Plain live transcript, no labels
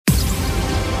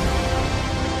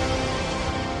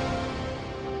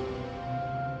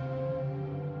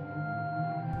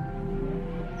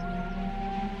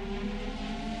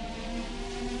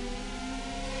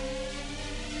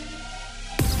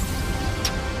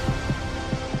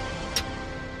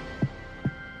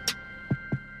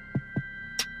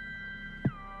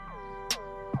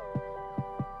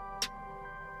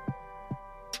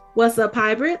What's up,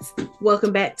 hybrids?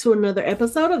 Welcome back to another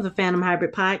episode of the Fandom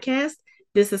Hybrid Podcast.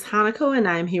 This is Hanako, and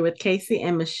I'm here with Casey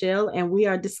and Michelle, and we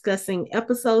are discussing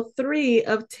episode 3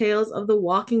 of Tales of the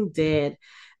Walking Dead.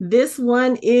 This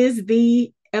one is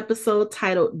the episode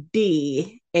titled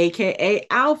D, aka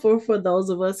Alpha, for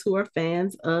those of us who are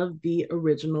fans of the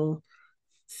original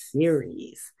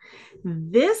series.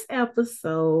 This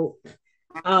episode,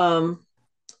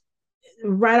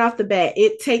 right off the bat,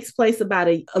 it takes place about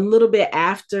a little bit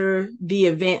after the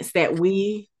events that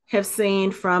we have seen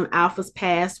from Alpha's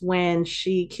past when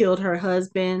she killed her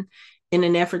husband in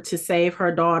an effort to save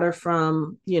her daughter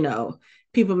from,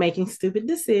 people making stupid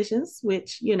decisions,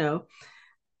 which,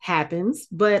 happens.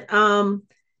 But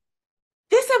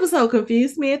this episode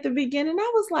confused me at the beginning.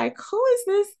 I was like, who is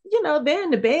this? They're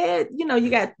in the bed. You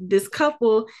got this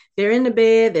couple, they're in the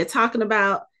bed, they're talking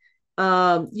about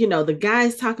the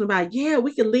guy's talking about, yeah,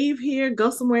 we could leave here, go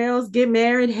somewhere else, get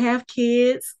married, have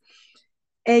kids.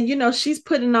 And she's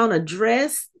putting on a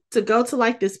dress to go to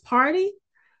like this party.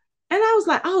 And I was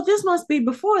like, oh, this must be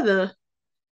before the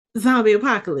zombie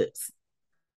apocalypse.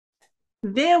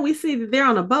 Then we see that they're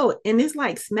on a boat and it's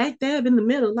like smack dab in the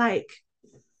middle. Like,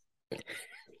 I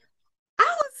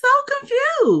was so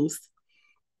confused.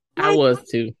 I Like, was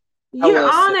too. you're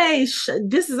on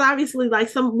this is obviously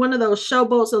like one of those show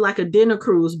boats or like a dinner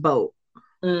cruise boat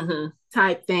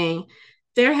type thing.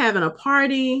 They're having a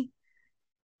party,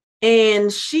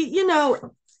 and she,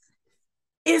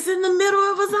 is in the middle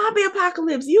of a zombie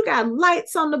apocalypse. You got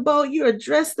lights on the boat. You're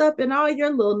dressed up in all your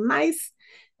little nice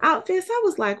outfits. I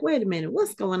was like, wait a minute,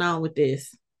 what's going on with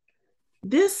this?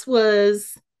 This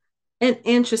was an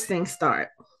interesting start.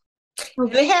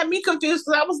 They had me confused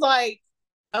because I was like,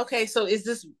 okay, so is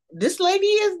this lady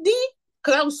is D?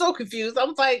 Because I was so confused. I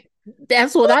was like,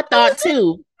 that's what I thought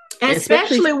too.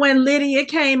 Especially when Lydia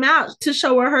came out to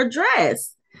show her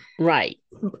dress. Right.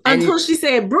 Until she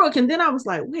said Brooke. And then I was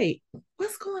like, wait,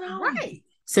 what's going on? Right.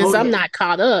 Since I'm not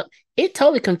caught up, it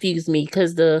totally confused me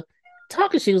because the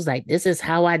talker, she was like, this is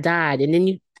how I died. And then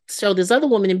you show this other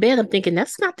woman in bed. I'm thinking,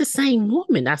 that's not the same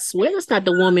woman. I swear that's not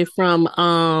the woman from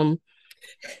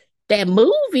that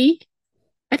movie.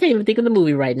 I can't even think of the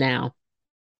movie right now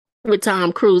with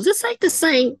Tom Cruise. It's like the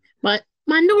same, but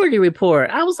Minority Report.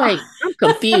 I was like, I'm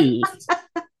confused.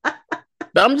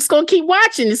 But I'm just going to keep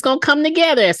watching. It's going to come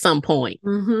together at some point.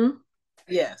 Mm-hmm.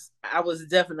 Yes, I was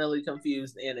definitely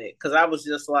confused in it because I was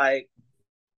just like,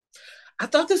 I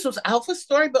thought this was Alpha's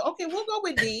story, but okay, we'll go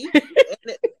with D.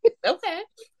 Okay.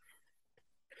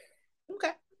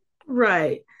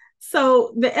 Right.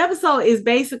 So the episode is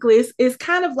basically, it's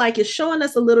kind of like it's showing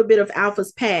us a little bit of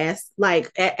Alpha's past.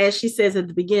 Like, as she says at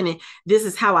the beginning, this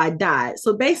is how I died.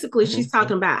 So basically, she's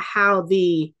talking about how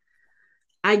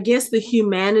I guess the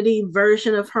humanity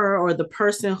version of her, or the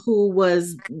person who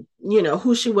was,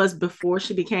 who she was before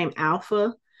she became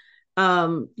Alpha.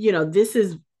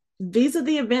 These are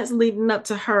the events leading up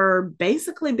to her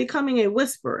basically becoming a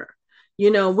whisperer.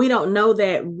 We don't know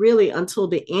that really until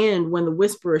the end when the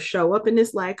whisperers show up, and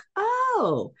it's like,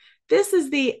 oh, this is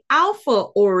the Alpha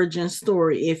origin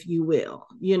story, if you will,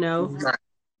 Right.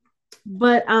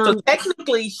 But so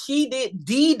technically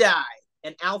D died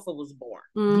and Alpha was born.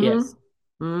 Mm-hmm. Yes.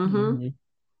 Mm-hmm.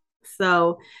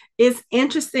 So it's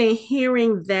interesting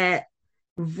hearing that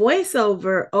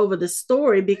voiceover over the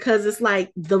story, because it's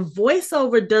like the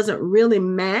voiceover doesn't really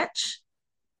match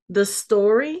the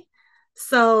story.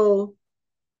 So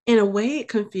in a way, it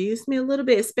confused me a little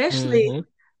bit, especially.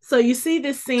 So you see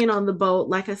this scene on the boat,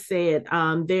 like I said,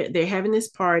 they're having this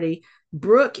party.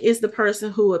 Brooke is the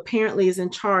person who apparently is in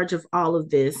charge of all of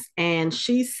this, and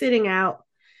she's sitting out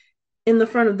in the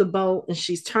front of the boat and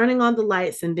she's turning on the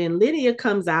lights, and then Lydia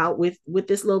comes out with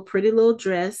this little pretty little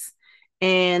dress,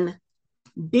 and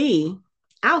B,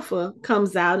 Alpha,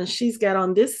 comes out and she's got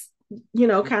on this,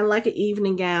 kind of like an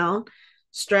evening gown,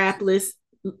 strapless.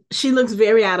 She looks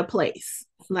very out of place.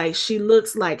 Like, she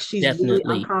looks like she's really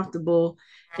uncomfortable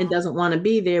and doesn't want to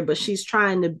be there, but she's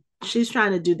trying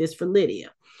to do this for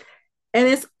Lydia. And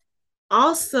it's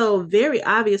also very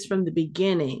obvious from the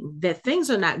beginning that things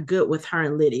are not good with her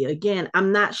and Lydia. Again,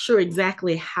 I'm not sure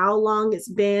exactly how long it's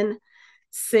been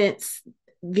since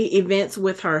the events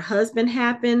with her husband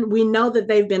happened. We know that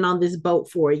they've been on this boat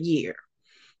for a year,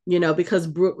 because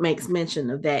Brooke makes mention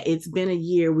of that. It's been a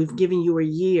year. We've given you a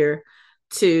year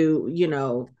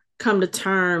to, come to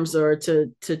terms or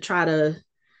to try to,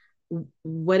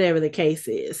 whatever the case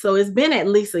is. So it's been at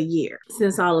least a year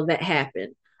since all of that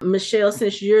happened. Michelle,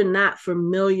 since you're not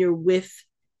familiar with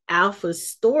Alpha's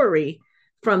story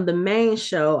from the main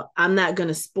show, I'm not going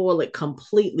to spoil it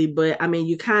completely, but I mean,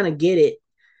 you kind of get it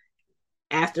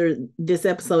after this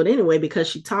episode anyway, because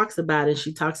she talks about it.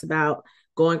 She talks about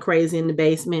going crazy in the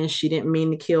basement. She didn't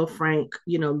mean to kill Frank,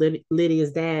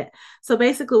 Lydia's dad. So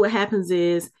basically, what happens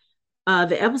is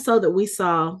the episode that we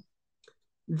saw,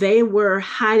 they were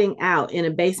hiding out in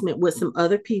a basement with some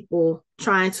other people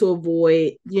trying to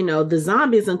avoid, the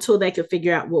zombies until they could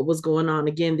figure out what was going on.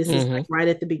 Again, this is like right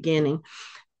at the beginning.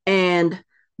 And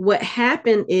what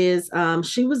happened is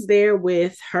she was there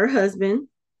with her husband,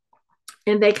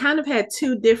 and they kind of had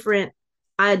two different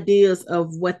ideas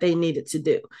of what they needed to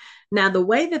do. Now, the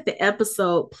way that the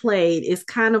episode played is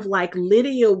kind of like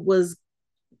Lydia was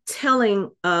telling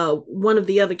one of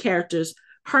the other characters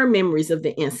her memories of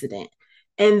the incident.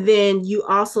 And then you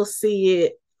also see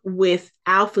it with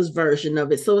Alpha's version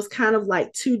of it. So it's kind of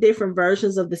like two different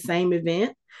versions of the same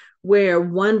event, where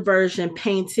one version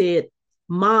painted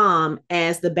mom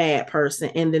as the bad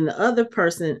person, and then the other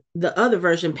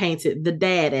version painted the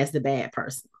dad as the bad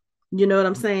person. You know what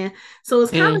I'm saying? So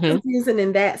it's kind of confusing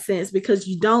in that sense, because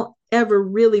you don't ever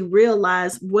really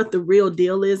realize what the real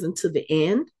deal is until the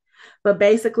end. But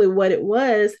basically what it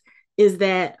was is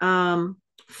that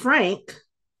Frank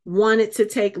wanted to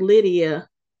take Lydia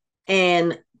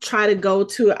and try to go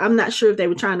to, I'm not sure if they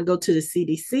were trying to go to the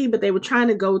CDC, but they were trying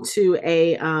to go to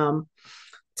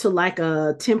like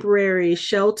a temporary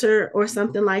shelter or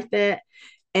something like that.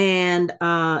 And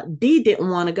Dee didn't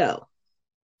want to go.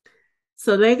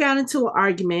 So they got into an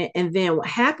argument. And then what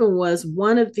happened was,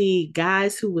 one of the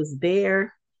guys who was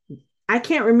there, I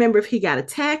can't remember if he got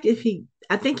attacked,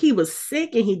 I think he was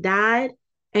sick and he died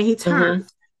and he turned.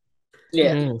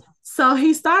 Yeah. So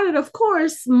he started, of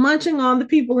course, munching on the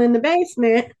people in the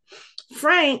basement.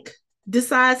 Frank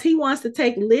decides he wants to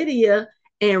take Lydia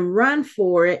and run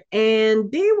for it. And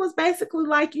Dee was basically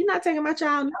like, "You're not taking my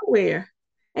child nowhere."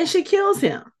 And she kills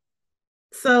him.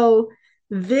 So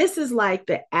this is like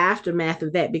the aftermath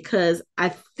of that, because I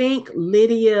think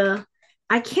Lydia,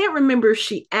 I can't remember if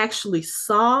she actually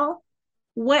saw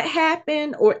what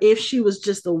happened or if she was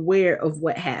just aware of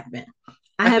what happened.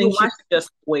 I think she's just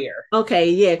aware.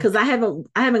 Okay, yeah, because I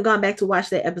haven't gone back to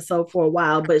watch that episode for a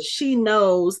while, but she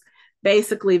knows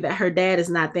basically that her dad is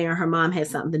not there and her mom has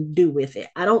something to do with it.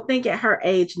 I don't think at her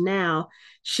age now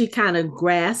she kind of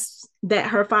grasps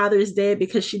that her father is dead,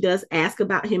 because she does ask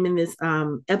about him in this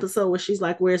episode where she's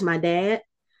like, "Where's my dad?"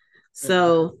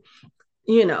 So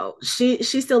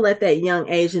she's still at that young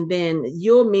age. And then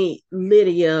you'll meet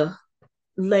Lydia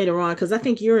later on, because I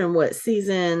think you're in what,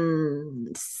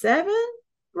 season 7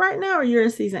 right now, or you're in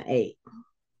season 8?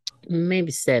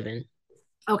 Maybe 7.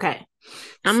 Okay.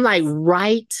 I'm like,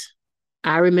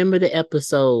 I remember the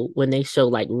episode when they show,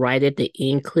 like, right at the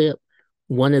end clip,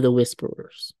 one of the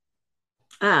whisperers.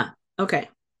 Okay.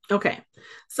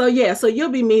 So you'll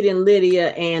be meeting Lydia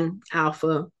and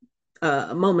Alpha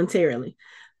momentarily.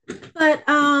 But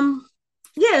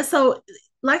so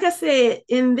like I said,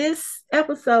 in this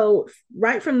episode,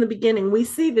 right from the beginning, we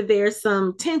see that there's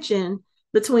some tension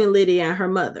between Lydia and her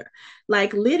mother.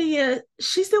 Like, Lydia,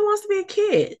 she still wants to be a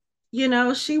kid.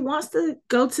 She wants to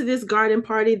go to this garden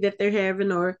party that they're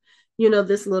having, or,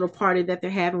 this little party that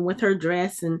they're having with her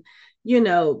dress. And,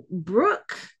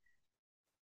 Brooke,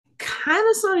 kind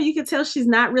of sort of, you can tell she's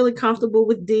not really comfortable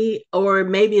with Dee, or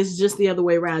maybe it's just the other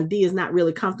way around. Dee is not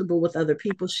really comfortable with other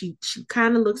people. She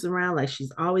kind of looks around like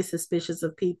she's always suspicious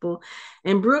of people.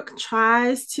 And Brooke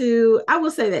tries to, I will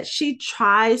say that she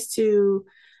tries to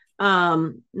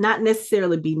not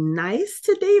necessarily be nice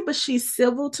to Dee, but she's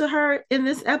civil to her in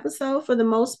this episode for the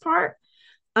most part.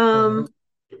 And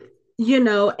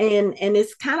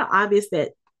it's kind of obvious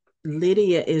that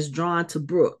Lydia is drawn to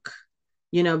Brooke,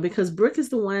 because Brooke is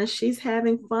the one, she's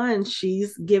having fun.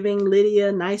 She's giving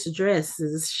Lydia nice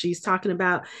dresses. She's talking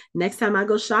about, "Next time I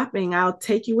go shopping, I'll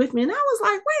take you with me." And I was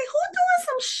like, wait, who doing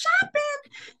some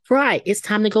shopping? Right. It's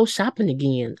time to go shopping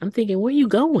again. I'm thinking, where are you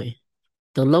going?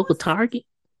 The local Target?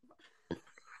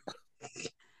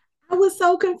 I was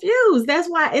so confused. That's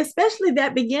why, especially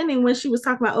that beginning when she was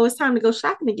talking about, "Oh, it's time to go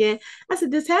shopping again." I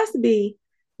said, this has to be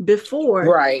before.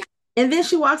 Right. And then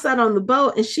she walks out on the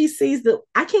boat and she sees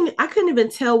I couldn't even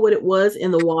tell what it was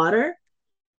in the water.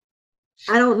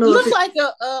 I don't know. It looked like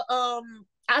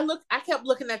I kept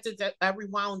looking at it. I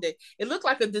rewound it. It looked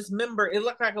like a dismember. It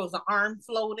looked like it was an arm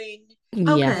floating.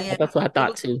 Yeah, that's what I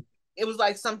thought too. It was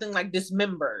like something like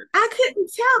dismembered. I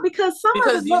couldn't tell because some of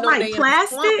it looked like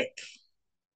plastic.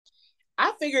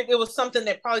 I figured it was something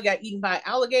that probably got eaten by an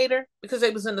alligator, because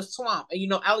it was in the swamp.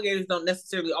 And alligators don't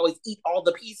necessarily always eat all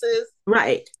the pieces.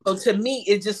 Right. So to me,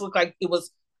 it just looked like it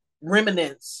was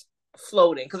remnants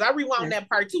floating. Because I rewound that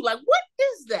part too. Like, what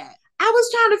is that? I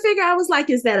was trying to figure, I was like,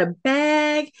 is that a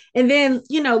bag? And then,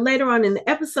 later on in the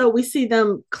episode, we see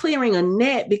them clearing a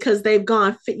net because they've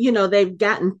they've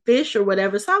gotten fish or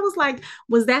whatever. So I was like,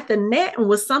 was that the net, and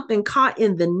was something caught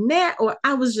in the net? Or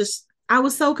I was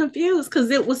so confused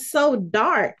because it was so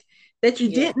dark that you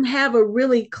didn't have a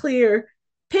really clear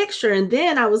picture. And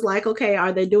then I was like, okay,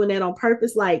 are they doing that on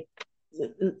purpose? Like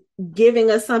giving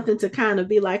us something to kind of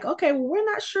be like, okay, well, we're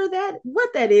not sure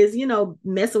what that is,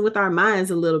 messing with our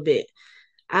minds a little bit.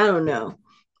 I don't know.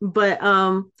 But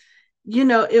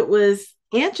it was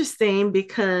interesting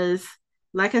because,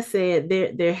 like I said,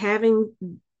 they're having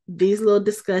these little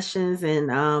discussions,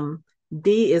 and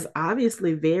Dee is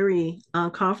obviously very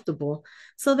uncomfortable.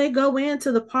 So they go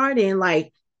into the party and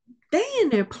like they in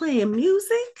there playing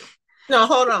music. No,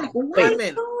 hold on. Like, wait a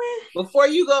minute. Before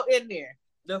you go in there,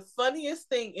 the funniest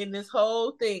thing in this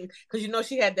whole thing, because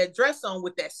she had that dress on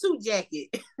with that suit jacket.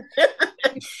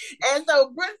 And so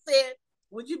Brooke said,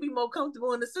 would you be more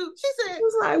comfortable in the suit? She said, I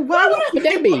was like, why would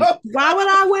that be? Why would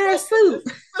I wear a suit?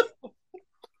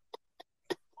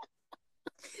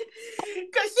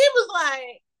 Because she was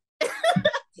like,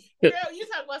 girl, you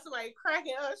talking about somebody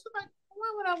cracking up. She's like,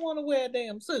 why would I want to wear a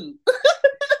damn suit?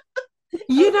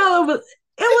 It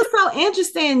was so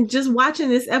interesting just watching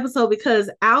this episode because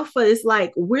Alpha is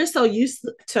like, we're so used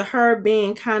to her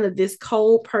being kind of this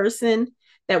cold person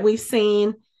that we've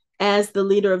seen as the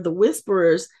leader of the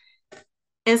Whisperers.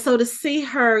 And so to see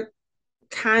her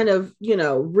kind of,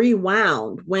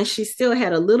 rewound when she still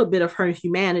had a little bit of her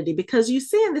humanity, because you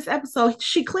see in this episode,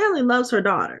 she clearly loves her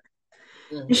daughter.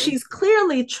 Mm-hmm. And she's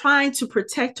clearly trying to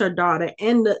protect her daughter.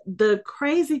 And the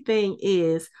crazy thing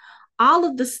is, all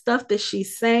of the stuff that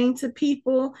she's saying to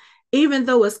people, even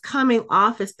though it's coming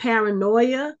off as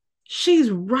paranoia,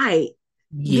 she's right.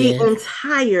 Yes. The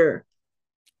entire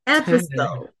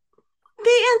episode.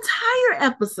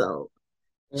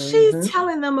 Mm-hmm. She's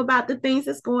telling them about the things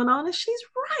that's going on, and she's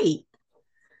right.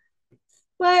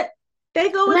 But they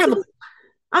go into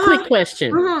quick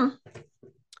question. Mm-hmm.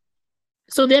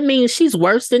 So that means she's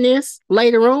worse than this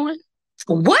later on?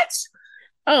 What?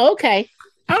 Oh, okay.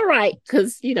 All right,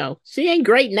 because she ain't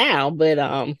great now, but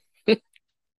I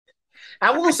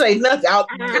won't say nothing.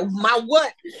 My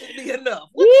what should be enough.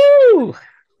 Woo!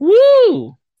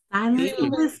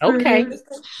 Okay.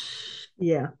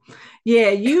 Yeah.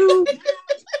 You.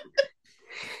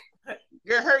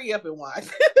 Girl, hurry up and watch.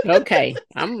 Okay,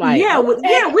 I'm like, we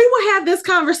will have this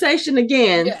conversation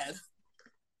again.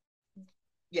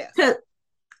 Yes. Yeah.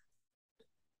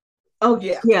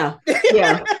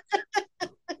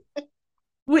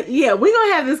 We're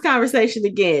gonna have this conversation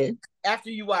again after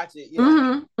you watch it. Yeah.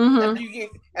 Mm-hmm, mm-hmm.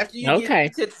 After you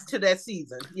get to that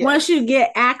season. Yes. Once you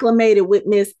get acclimated with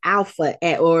Miss Alpha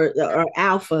or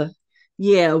Alpha,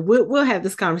 we'll have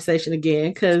this conversation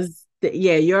again because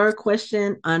your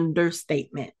question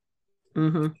understatement.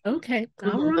 Mm-hmm. Okay,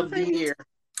 all right.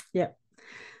 Yep.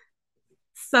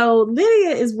 So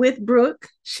Lydia is with Brooke.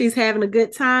 She's having a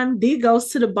good time. Dee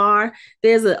goes to the bar.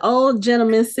 There's an old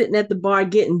gentleman sitting at the bar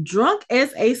getting drunk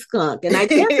as a skunk. And I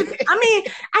guess,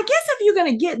 if you're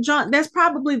going to get drunk, that's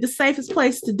probably the safest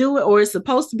place to do it, or it's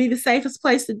supposed to be the safest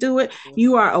place to do it.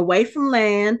 You are away from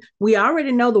land. We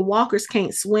already know the walkers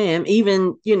can't swim.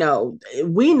 Even,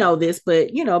 we know this,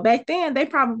 but, back then they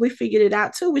probably figured it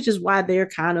out too, which is why they're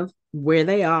kind of where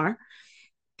they are.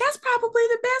 That's probably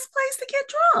the best place to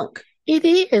get drunk. It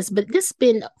is, but this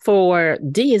been for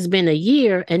D has been a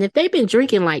year, and if they've been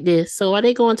drinking like this, so are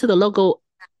they going to the local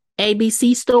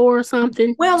ABC store or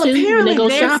something? Well, apparently they go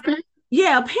shopping.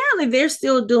 Yeah, apparently they're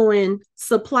still doing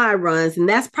supply runs, and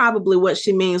that's probably what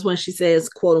she means when she says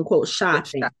 "quote unquote"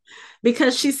 shopping,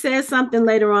 because she says something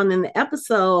later on in the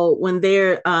episode when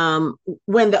they're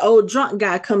when the old drunk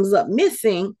guy comes up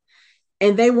missing.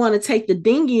 And they want to take the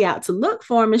dinghy out to look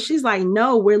for him. And she's like,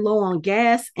 no, we're low on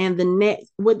gas. And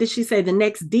what did she say? The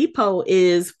next depot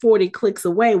is 40 clicks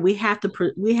away. We have to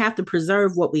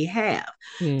preserve what we have.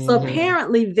 Mm-hmm. So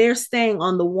apparently they're staying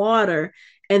on the water,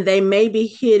 and they may be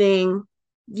hitting,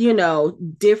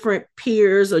 different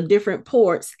piers or different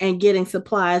ports and getting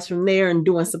supplies from there and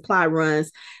doing supply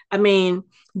runs. I mean,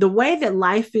 the way that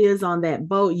life is on that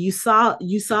boat, you saw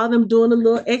them doing a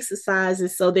little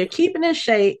exercises. So they're keeping in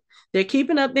shape. They're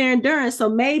keeping up their endurance. So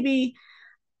maybe,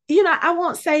 I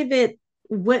won't say that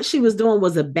what she was doing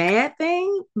was a bad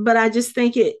thing, but I just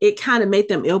think it kind of made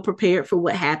them ill prepared for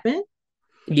what happened.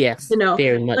 Yes,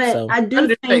 very much so. I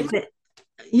do think that,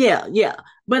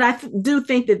 but I do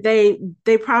think that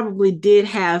they probably did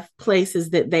have places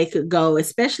that they could go,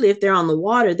 especially if they're on the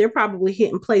water. They're probably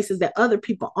hitting places that other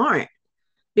people aren't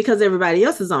because everybody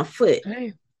else is on foot.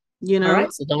 Okay. All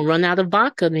right, so don't run out of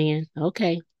vodka then.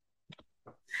 Okay.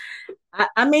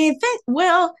 I mean,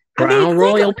 Brown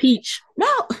Royal Peach.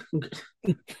 no,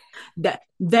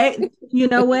 that you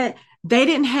know what?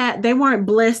 They weren't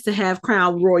blessed to have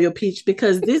Crown Royal Peach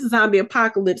because this zombie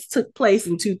apocalypse took place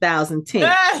in 2010.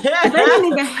 They didn't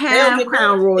even have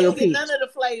Crown Royal get Peach. none of the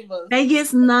flavors. They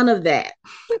get none of that.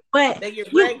 But they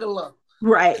get regular.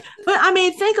 Right. But I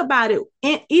mean, think about it.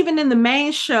 Even in the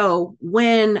main show,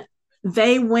 when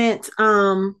they went,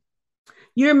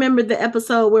 you remember the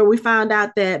episode where we found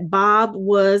out that Bob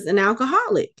was an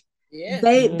alcoholic. Yeah.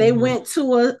 They went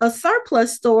to a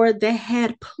surplus store that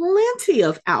had plenty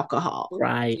of alcohol.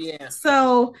 Right. Yeah.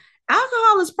 So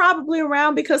alcohol is probably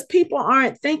around because people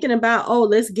aren't thinking about, oh,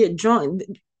 let's get drunk.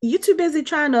 You're too busy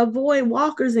trying to avoid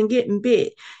walkers and getting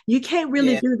bit. You can't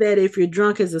really do that if you're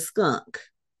drunk as a skunk.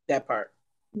 That part.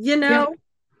 You know?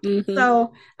 Yeah. Mm-hmm.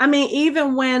 So, I mean,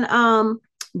 even when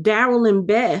Daryl and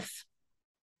Beth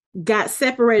got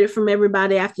separated from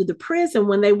everybody after the prison,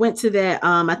 when they went to that,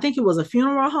 I think it was a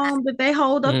funeral home that they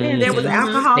hold up in, there was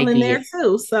alcohol in there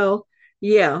too. So,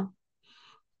 yeah.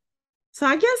 So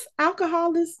I guess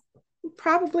alcohol is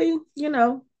probably,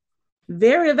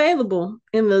 very available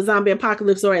in the zombie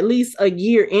apocalypse, or at least a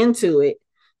year into it.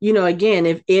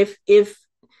 Again, if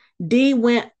Dee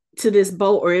went to this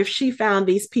boat, or if she found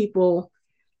these people,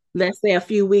 let's say a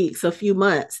few weeks, a few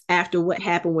months after what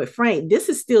happened with Frank, this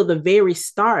is still the very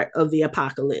start of the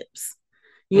apocalypse.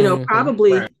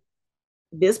 Probably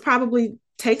this probably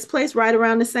takes place right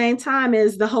around the same time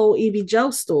as the whole Evie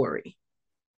Joe story,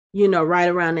 right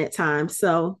around that time.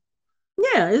 So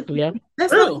yeah,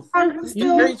 that's probably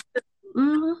still,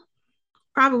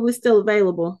 probably still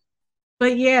available.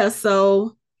 But yeah,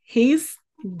 so he's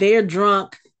there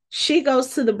drunk. She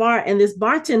goes to the bar, and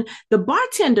the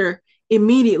bartender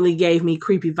immediately gave me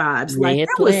creepy vibes. Like there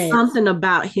was something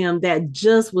about him that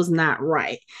just was not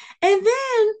right. And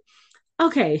then,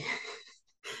 okay,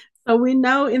 so we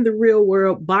know in the real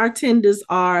world, bartenders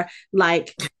are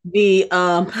like they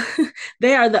are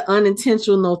the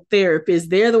unintentional therapists.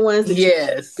 They're the ones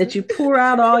that you pour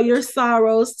out all your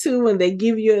sorrows to, and they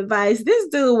give you advice. This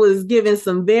dude was giving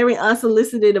some very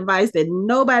unsolicited advice that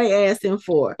nobody asked him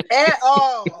for at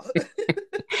all.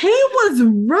 He was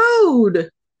rude.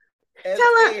 Tell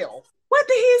her, what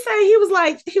did he say? He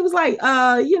was like,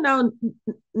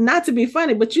 not to be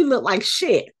funny, but you look like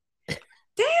shit.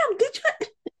 Damn, did you?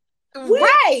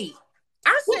 Right.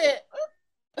 I said,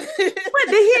 what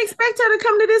did he expect her to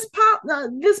come to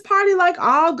this party like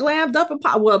all glammed up and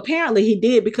pop? Well, apparently he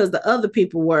did, because the other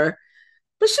people were.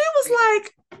 But she was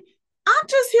like, I'm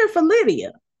just here for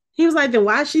Lydia. He was like, then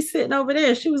why is she sitting over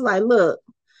there? She was like, look,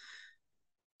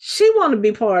 she want to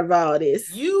be part of all this.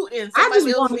 I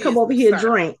just want to come over here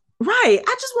drink. Right.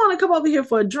 I just want to come over here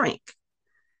for a drink.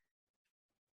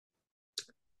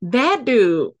 That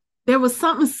dude, there was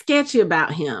something sketchy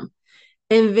about him.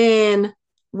 And then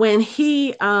when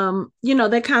he,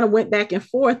 they kind of went back and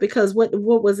forth, because what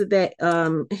was it that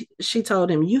she told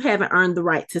him, you haven't earned the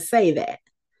right to say that.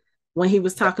 When he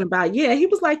was talking about, he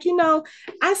was like,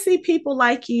 I see people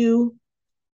like you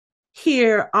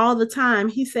here all the time.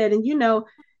 He said, and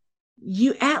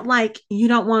you act like you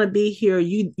don't want to be here.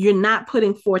 You're not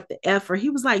putting forth the effort. He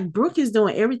was like, Brooke is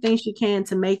doing everything she can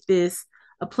to make this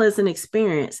a pleasant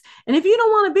experience. And if you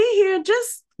don't want to be here,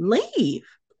 just leave.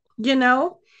 And I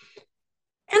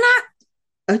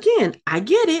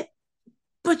get it,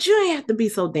 but you ain't have to be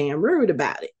so damn rude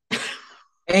about it.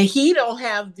 And he don't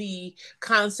have the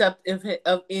concept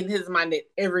of in his mind that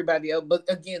everybody else, but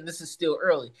again, this is still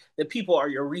early, that people are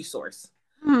your resource.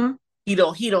 Mm-hmm. He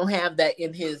don't have that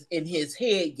in his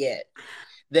head yet.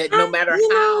 That no matter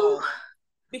how,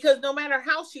 because no matter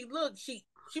how she looked, she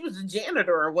was a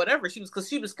janitor or whatever she was, because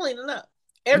she was cleaning up.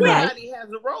 Everybody has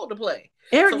a role to play.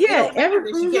 She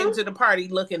came to the party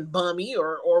looking bummy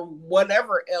or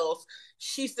whatever else.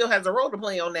 She still has a role to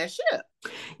play on that ship.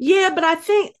 Yeah, but I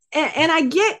think, and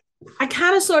I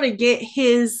kind of sort of get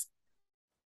his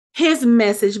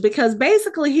message, because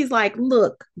basically he's like,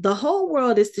 look, the whole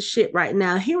world is to shit right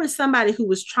now. Here is somebody who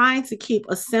was trying to keep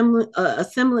a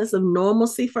semblance of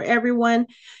normalcy for everyone.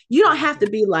 You don't have to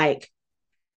be like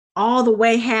all the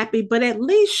way happy, but at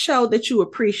least show that you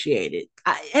appreciate it.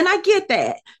 And I get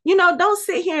that. Don't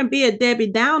sit here and be a Debbie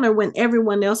Downer when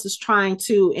everyone else is trying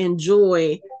to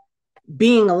enjoy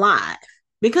being alive.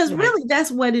 Because really,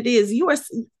 that's what it is.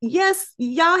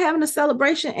 Y'all having a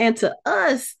celebration, and to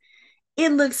us,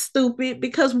 it looks stupid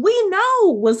because we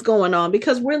know what's going on,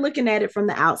 because we're looking at it from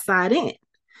the outside in.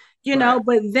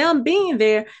 But them being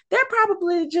there, they're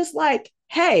probably just like,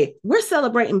 hey, we're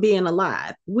celebrating being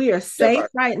alive. We are safe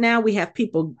right now. We have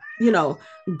people,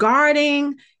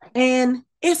 guarding, and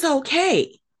it's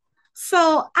okay.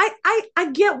 So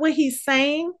I get what he's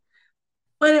saying,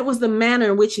 but it was the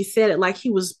manner in which he said it, like he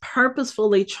was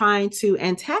purposefully trying to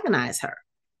antagonize her,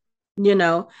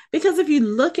 because if you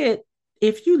look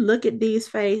at Dee's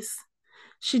face,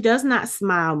 she does not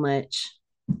smile much.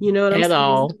 You know what I'm At saying?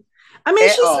 all. I mean,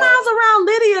 At she all. smiles around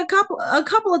Lydia a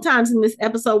couple of times in this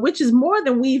episode, which is more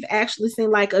than we've actually seen,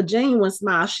 like a genuine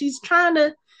smile. She's trying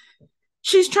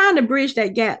to bridge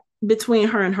that gap between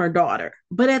her and her daughter.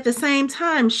 But at the same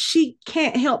time, she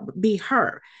can't help but be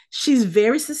her. She's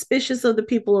very suspicious of the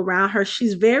people around her.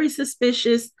 She's very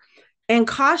suspicious and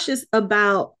cautious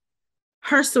about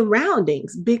her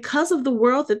surroundings because of the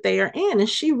world that they are in. And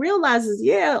she realizes,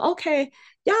 yeah, okay,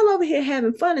 y'all over here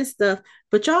having fun and stuff,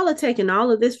 but y'all are taking all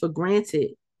of this for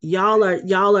granted. Y'all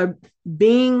are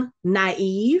being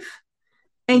naive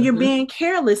and you're being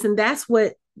careless. And that's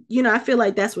what, I feel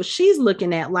like that's what she's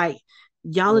looking at. Like,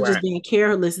 y'all are just Right. being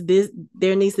careless.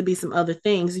 There needs to be some other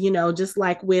things, just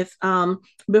like with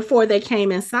before they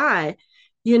came inside,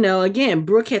 again,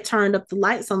 Brooke had turned up the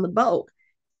lights on the boat.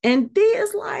 And Dee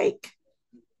is like,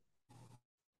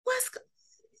 what's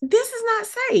this is not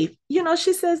safe.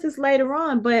 She says this later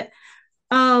on, but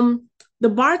the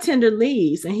bartender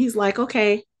leaves and he's like,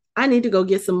 okay, I need to go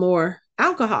get some more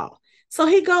alcohol. So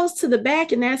he goes to the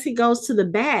back, and as he goes to the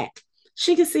back,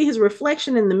 she can see his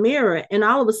reflection in the mirror, and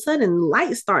all of a sudden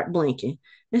lights start blinking.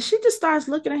 And she just starts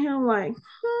looking at him like,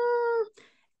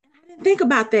 I didn't think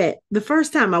about that the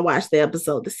first time I watched the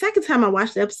episode. The second time I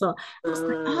watched the episode, I was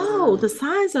like, oh, the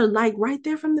signs are like right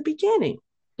there from the beginning.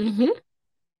 Mm-hmm.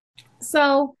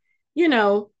 So,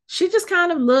 she just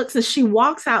kind of looks and she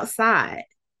walks outside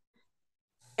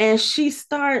and she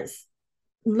starts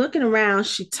looking around.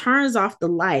 She turns off the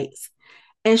lights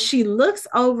and she looks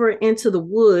over into the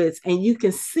woods, and you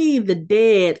can see the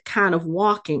dead kind of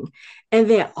walking. And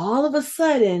then all of a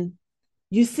sudden,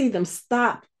 you see them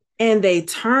stop and they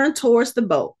turn towards the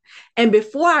boat. And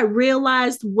before I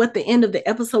realized what the end of the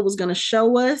episode was going to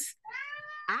show us,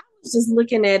 I was just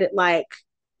looking at it like,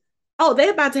 oh,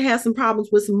 they're about to have some problems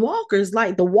with some walkers.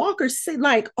 Like the walkers see,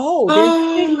 like, oh,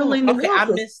 they're signaling the Okay, I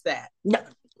walkers. missed that. Yeah.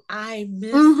 I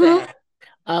missed that.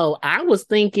 Oh, I was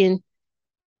thinking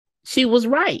she was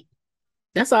right.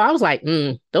 That's all. I was like,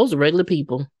 those are regular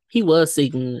people. He was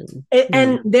seeking.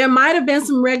 And there might have been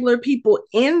some regular people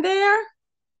in there,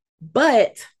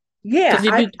 but yeah,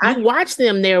 Because if you watch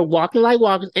them, they're walking like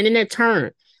walkers, and then they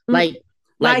turn like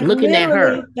looking at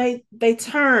her. They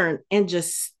turned and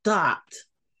just stopped.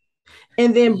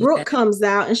 And then Brooke comes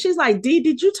out and she's like, Dee,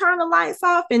 did you turn the lights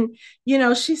off? And,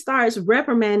 she starts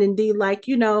reprimanding Dee, like,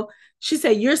 she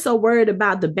said, you're so worried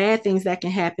about the bad things that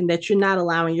can happen that you're not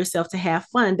allowing yourself to have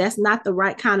fun. That's not the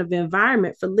right kind of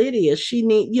environment for Lydia.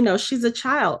 She's a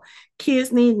child.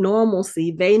 Kids need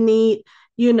normalcy. They need,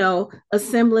 a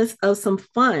semblance of some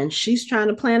fun. She's trying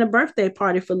to plan a birthday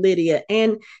party for Lydia.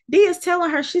 And Dee is telling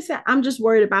her, she said, I'm just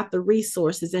worried about the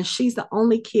resources. And she's the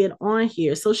only kid on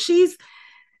here. So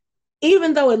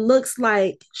even though it looks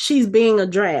like she's being a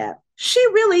drab, she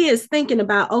really is thinking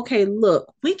about, okay,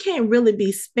 look, we can't really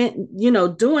be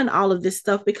doing all of this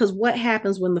stuff, because what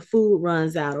happens when the food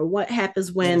runs out, or what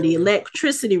happens when the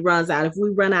electricity runs out, if we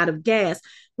run out of gas?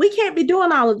 We can't be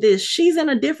doing all of this. She's in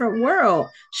a different world.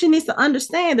 She needs to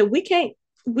understand that we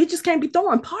just can't be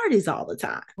throwing parties all the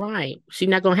time. Right. She's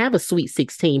not going to have a sweet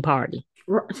 16 party.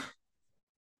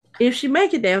 If she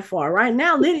make it that far. Right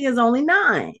now, Lydia's only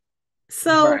 9.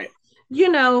 So, right.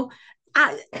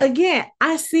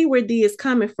 I see where Dee is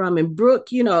coming from. And Brooke,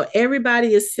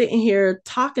 everybody is sitting here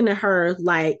talking to her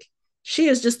like she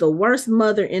is just the worst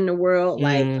mother in the world,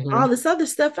 like all this other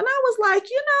stuff. And I was like,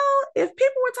 if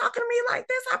people were talking to me like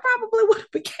this, I probably would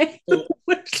have became the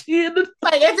worst kid.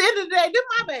 Like, at the end of the day, this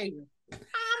my baby.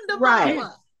 I'm the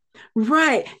mama.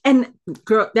 Right. And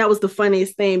girl, that was the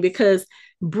funniest thing, because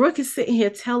Brooke is sitting here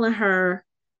telling her,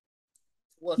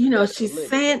 she's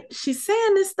saying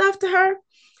this stuff to her,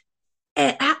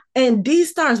 and Dee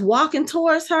starts walking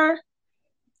towards her,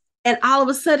 and all of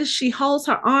a sudden she holds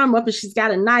her arm up and she's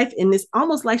got a knife, and it's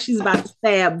almost like she's about to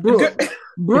stab Brooke.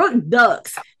 Brooke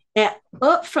ducks, and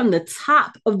up from the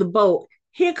top of the boat,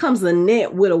 here comes a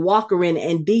net with a walker in it,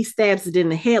 and Dee stabs it in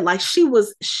the head. Like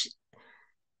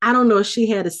I don't know if she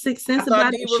had a sixth sense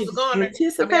about it. She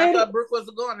anticipated. I thought Brooke was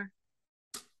a goner.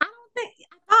 I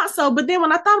thought so, but then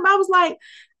when I thought about it, I was like,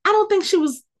 I don't think she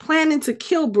was planning to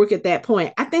kill Brooke at that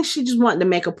point. I think she just wanted to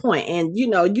make a point. And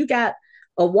you got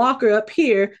a walker up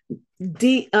here.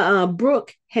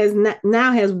 Brooke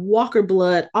now has walker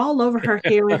blood all over her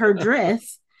hair and her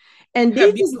dress, and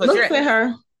Dee just looks at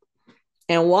her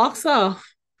and walks off.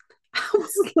 I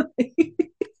was like,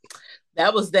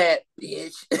 that was that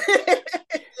bitch.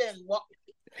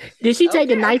 Did she take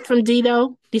the knife from Dee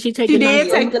though? Did she take She the knife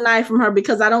did from take the knife from her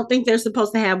because I don't think they're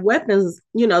supposed to have weapons.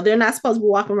 They're not supposed to be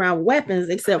walking around with weapons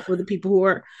except for the people who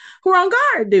are on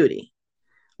guard duty.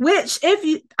 Which, if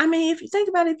you think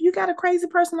about it, if you got a crazy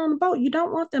person on the boat, you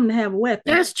don't want them to have a weapon.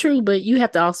 That's true, but you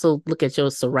have to also look at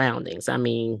your surroundings.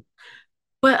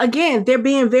 But again, they're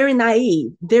being very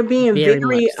naive. They're being very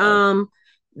much so.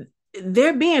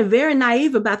 they're being very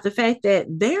naive about the fact that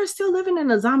they're still living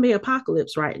in a zombie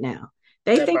apocalypse right now.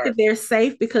 They That think that part. they're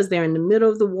safe because they're in the middle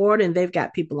of the water and they've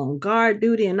got people on guard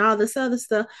duty and all this other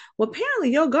stuff. Well,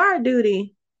 apparently your guard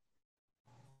duty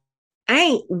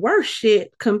ain't worth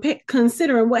shit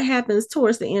considering what happens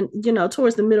towards the end,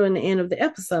 towards the middle and the end of the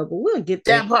episode. But we'll get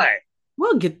there. That part.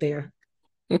 We'll get there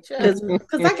because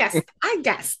Child. I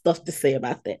got stuff to say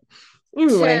about that.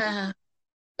 Anyway, Child.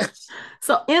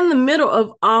 so in the middle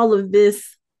of all of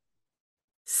this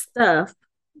stuff,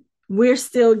 we're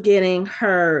still getting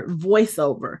her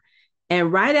voiceover.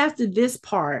 And right after this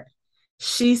part,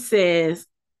 she says,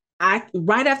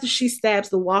 right after she stabs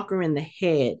the walker in the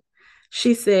head,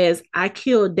 she says, I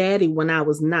killed daddy when I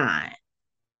was 9.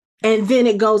 And then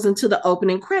it goes into the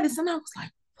opening credits. And I was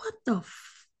like, what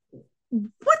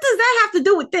does that have to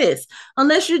do with this?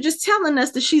 Unless you're just telling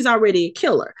us that she's already a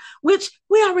killer, which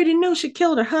we already knew she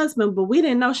killed her husband, but we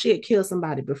didn't know she had killed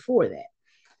somebody before that.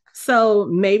 So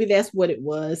maybe that's what it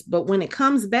was. But when it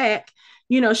comes back,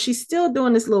 she's still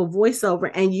doing this little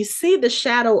voiceover, and you see the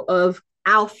shadow of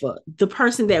Alpha, the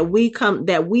person that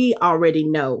we already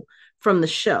know from the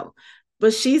show.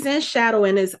 But she's in shadow,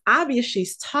 and it's obvious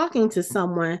she's talking to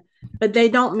someone, but they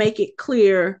don't make it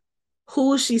clear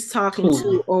who she's talking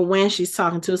to or when she's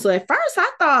talking to. So at first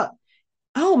I thought,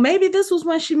 oh, maybe this was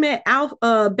when she met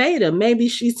Beta. Maybe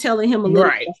she's telling him a little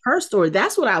bit of her story.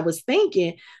 That's what I was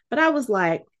thinking. But I was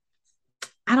like,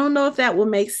 I don't know if that will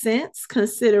make sense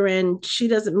considering she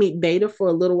doesn't meet Beta for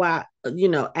a little while,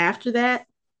 after that.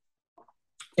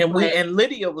 And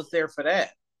Lydia was there for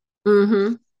that.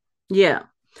 Mm-hmm. Yeah.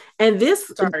 And this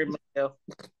sorry, Michelle.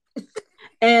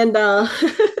 And I'm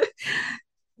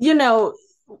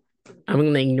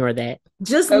gonna ignore that.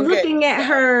 Just looking at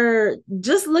her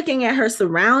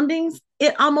surroundings,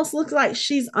 it almost looks like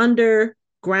she's underground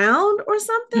or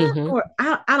something. Mm-hmm. Or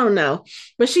I don't know.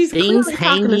 But she's things clearly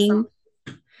hanging. Talking to some.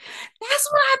 That's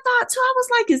what I thought too. I was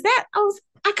like, is that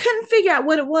I couldn't figure out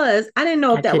what it was. I didn't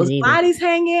know if that was bodies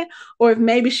hanging or if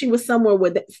maybe she was somewhere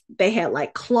where they had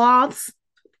like cloths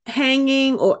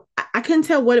hanging, or I couldn't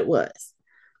tell what it was.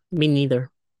 Me neither.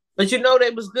 But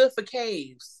they was good for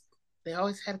caves. They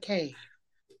always had a cave.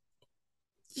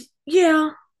 Yeah.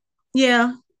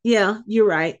 You're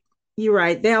right.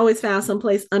 They always found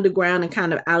someplace underground and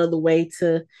kind of out of the way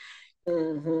to,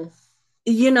 mm-hmm.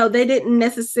 They didn't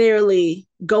necessarily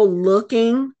go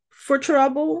looking for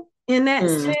trouble in that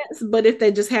sense, but if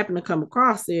they just happen to come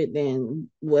across it, then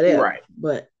whatever. Right.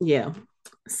 But yeah.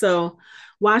 So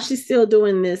while she's still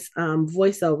doing this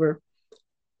voiceover,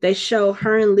 they show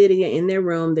her and Lydia in their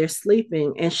room. They're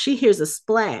sleeping, and she hears a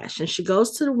splash, and she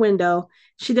goes to the window.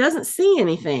 She doesn't see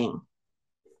anything.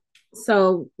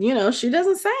 So, she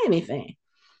doesn't say anything.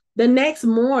 The next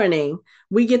morning,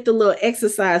 we get the little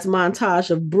exercise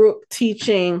montage of Brooke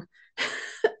teaching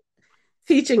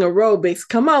aerobics.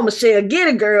 Come on, Michelle, get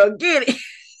it, girl, get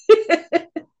it.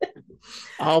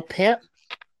 All pep.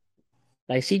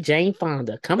 Like she Jane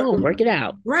Fonda. Come on, work it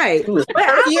out. Right. But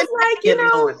I was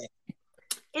like,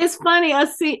 it's funny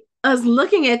us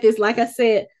looking at this, like I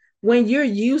said, when you're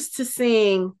used to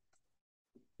seeing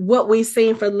what we've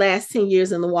seen for the last 10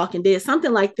 years in The Walking Dead,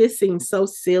 something like this seems so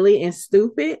silly and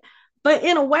stupid, but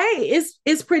in a way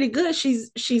it's pretty good.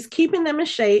 She's keeping them in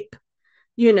shape.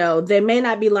 They may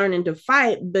not be learning to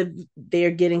fight, but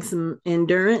they're getting some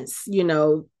endurance.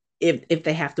 If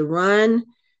they have to run,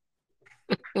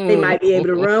 they might be able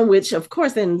to run, which of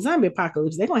course in zombie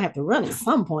apocalypse they're gonna have to run at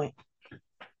some point.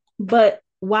 But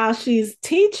while she's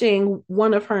teaching,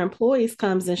 one of her employees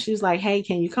comes and she's like, hey,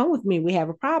 can you come with me? We have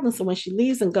a problem. So when she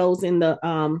leaves and goes in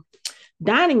the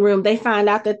dining room, they find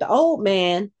out that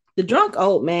the drunk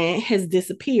old man has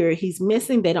disappeared. He's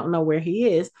missing. They don't know where he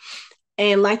is.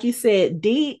 And like you said,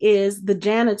 Dee is the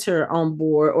janitor on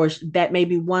board, or that may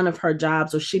be one of her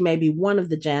jobs, or she may be one of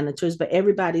the janitors, but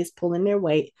everybody is pulling their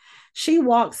weight. She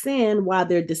walks in while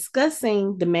they're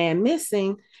discussing the man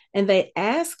missing, and they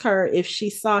ask her if she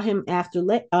saw him after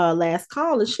last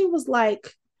call, and she was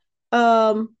like,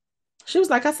 I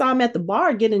saw him at the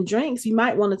bar getting drinks. You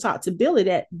might want to talk to Billy,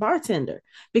 that bartender,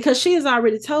 because she has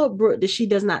already told Brooke that she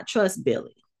does not trust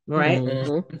Billy, right?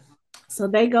 Mm-hmm. So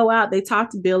they go out, they talk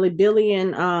to Billy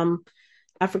and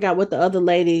I forgot what the other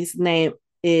lady's name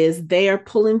is. They are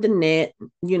pulling the net,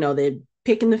 they're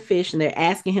picking the fish and they're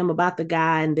asking him about the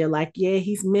guy and they're like, yeah,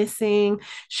 he's missing.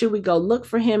 Should we go look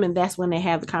for him? And that's when they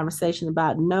have the conversation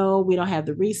about, no, we don't have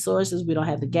the resources. We don't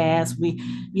have the gas. We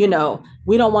don't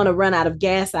want to run out of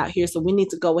gas out here. So we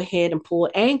need to go ahead and pull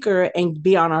anchor and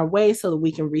be on our way so that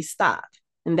we can restock.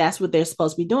 And that's what they're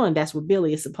supposed to be doing. That's what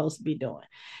Billy is supposed to be doing.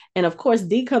 And of course,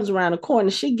 Dee comes around the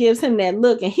corner. She gives him that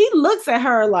look and he looks at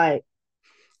her like,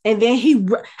 and then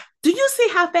do you see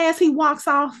how fast he walks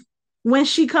off when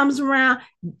she comes around?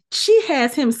 She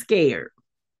has him scared.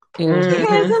 Mm-hmm. She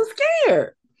has him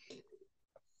scared.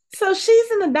 So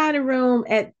she's in the dining room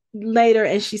later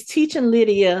and she's teaching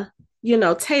Lydia,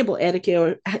 table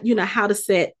etiquette or, how to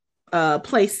set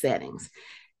place settings.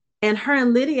 And her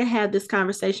and Lydia had this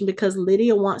conversation because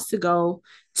Lydia wants to go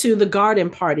to the garden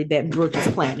party that Brooke is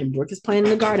planning. Brooke is planning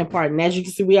the garden party. And as you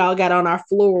can see, we all got on our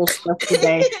floral stuff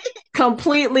today.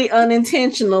 Completely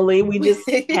unintentionally. We just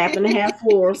happen to have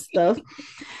floral stuff.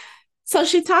 So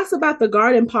she talks about the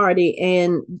garden party.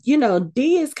 And,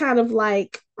 Dee is kind of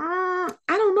like, I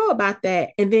don't know about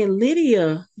that. And then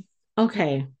Lydia,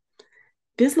 okay,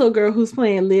 this little girl who's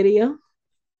playing Lydia,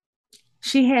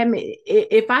 she had me.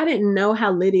 If I didn't know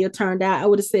how Lydia turned out, I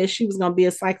would have said she was going to be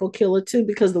a psycho killer too,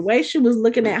 because the way she was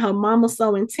looking at her mama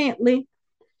so intently,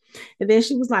 and then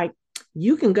she was like,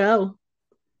 "You can go,"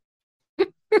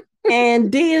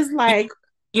 and Dee is like,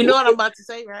 "You know what I'm about to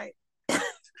say, right?"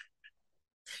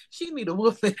 She need a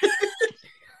whooping.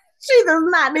 She does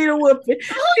not need a whooping.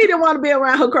 She didn't want to be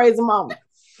around her crazy mama.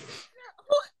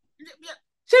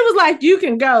 She was like, "You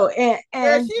can go," and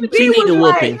she need a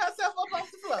whooping. Herself up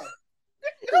off the floor.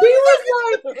 Dee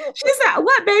was like, she said,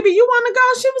 "What, baby? You want to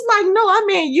go?" She was like, "No, I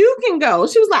mean, you can go."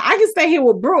 She was like, "I can stay here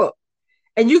with Brooke."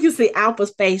 And you can see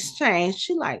Alpha's face change.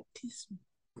 She like this.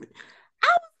 I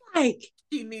was like,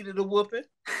 she needed a whooping,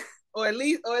 or at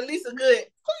least a good.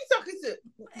 Who you talking to?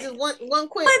 Just one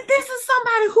quick. But this is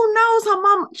somebody who knows her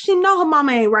mama. She know her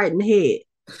mama ain't right in the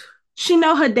head. She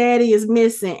know her daddy is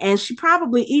missing, and she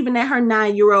probably, even at her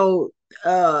 9-year-old,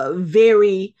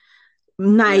 very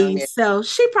naive self,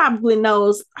 she probably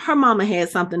knows her mama had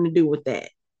something to do with that.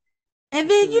 And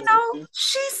then,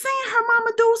 she's seeing her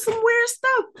mama do some weird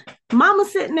stuff. Mama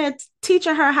sitting there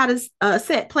teaching her how to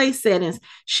set place settings.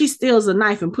 She steals a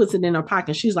knife and puts it in her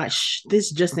pocket. She's like, "Shh, this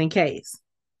is just in case."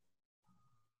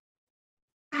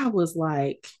 I was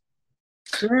like,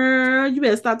 "Girl, you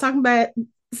better stop talking back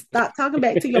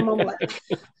to your mama like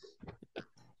that."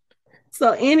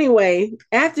 So anyway,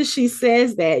 after she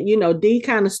says that, Dee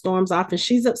kind of storms off and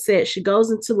she's upset. She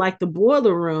goes into like the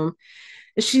boiler room.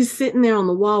 And she's sitting there on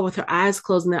the wall with her eyes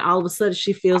closed, and then all of a sudden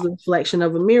she feels the reflection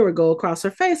of a mirror go across her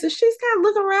face. And she's kind of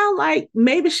looking around like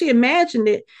maybe she imagined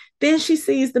it. Then she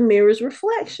sees the mirror's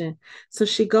reflection. So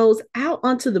she goes out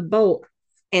onto the boat.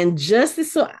 And just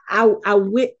as so I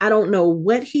don't know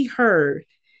what he heard.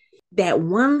 That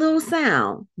one little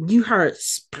sound you heard,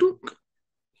 splook.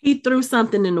 He threw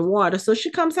something in the water. So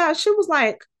she comes out. She was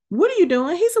like, "What are you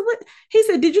doing?" He said, "What?" He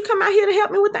said, "Did you come out here to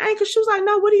help me with the anchor?" She was like,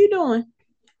 "No, what are you doing?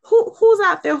 Who's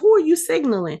out there? Who are you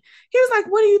signaling?" He was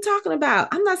like, "What are you talking about?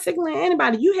 I'm not signaling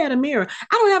anybody. You had a mirror."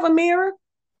 "I don't have a mirror.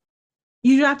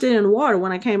 You dropped it in the water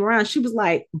when I came around." She was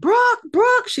like,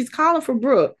 Brooke. She's calling for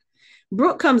Brooke.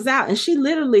 Brooke comes out and she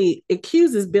literally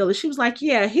accuses Billy. She was like,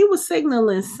 "Yeah, he was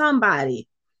signaling somebody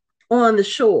on the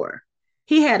shore.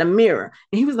 He had a mirror."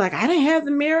 And he was like, "I didn't have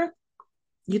the mirror.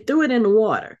 You threw it in the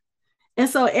water." And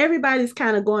so everybody's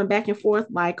kind of going back and forth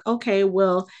like, okay,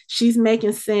 well, she's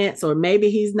making sense, or maybe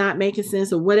he's not making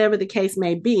sense, or whatever the case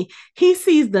may be. He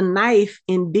sees the knife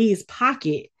in Dee's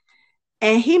pocket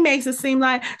and he makes it seem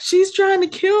like she's trying to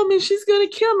kill me. She's going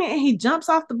to kill me. And he jumps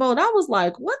off the boat. I was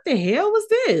like, what the hell was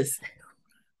this?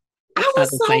 I was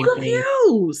so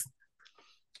confused.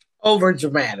 Over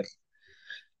dramatic.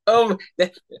 Oh,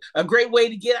 a great way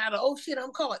to get out of, oh shit,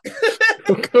 I'm caught.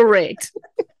 Correct.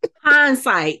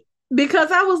 Hindsight.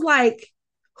 Because I was like,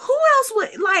 who else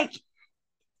would, like,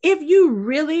 if you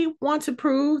really want to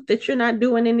prove that you're not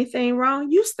doing anything wrong,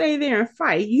 you stay there and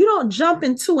fight. You don't jump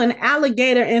into an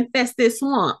alligator infested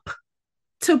swamp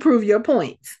to prove your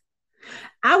point.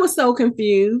 I was so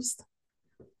confused.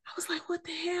 I was like, what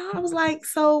the hell? I was like,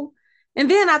 so, and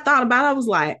then I thought about it. I was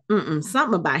like,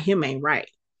 something about him ain't right.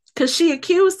 Because she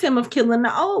accused him of killing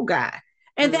the old guy.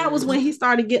 And that was when he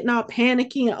started getting all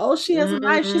panicky and, oh, she has a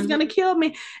knife. She's going to kill me.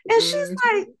 And she's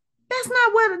like, that's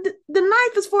not what the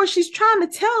knife is for. She's trying to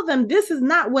tell them this is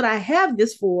not what I have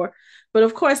this for. But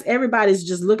of course, everybody's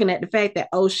just looking at the fact that,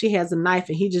 oh, she has a knife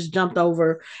and he just jumped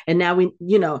over. And now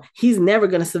he's never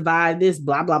going to survive this,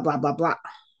 blah, blah, blah, blah, blah.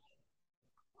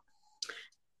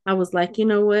 I was like, you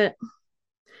know what?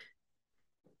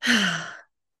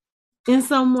 In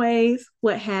some ways,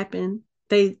 what happened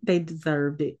They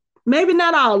deserved it. Maybe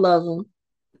not all of them.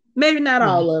 Maybe not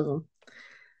all of them.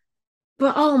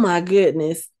 But oh my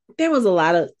goodness, there was a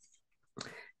lot of,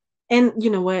 and you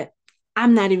know what?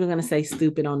 I'm not even gonna say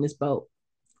stupid on this boat.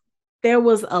 There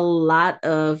was a lot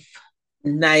of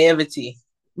naivety.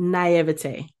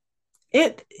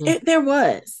 It there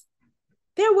was.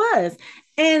 There was.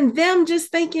 And them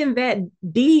just thinking that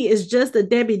Dee is just a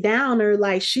Debbie Downer,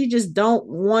 like she just don't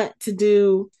want to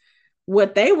do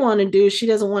what they want to do. She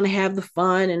doesn't want to have the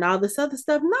fun and all this other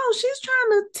stuff. No, she's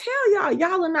trying to tell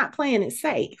y'all are not playing it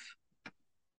safe.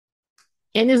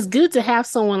 And it's good to have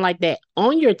someone like that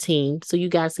on your team so you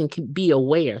guys can be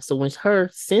aware. So when her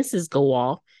senses go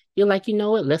off, you're like, you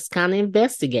know what? Let's kind of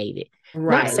investigate it.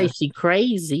 Right. Not say she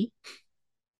crazy.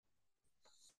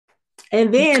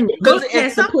 And then because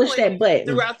has to push that button.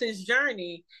 Throughout this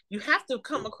journey, you have to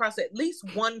come across at least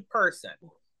one person,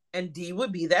 and Dee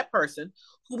would be that person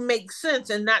who makes sense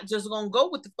and not just gonna go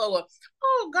with the flow of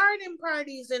garden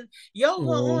parties and yoga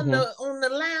on the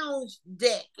lounge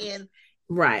deck and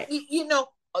right. You know,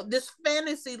 this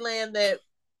fantasy land that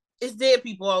is dead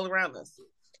people all around us.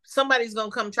 Somebody's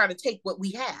gonna come try to take what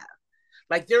we have.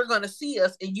 Like they're gonna see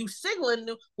us and you signaling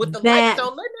with the lights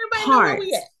on, letting everybody know where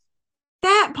we at.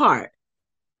 That part.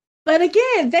 But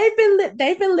again,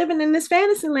 they've been living in this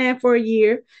fantasy land for a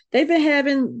year. They've been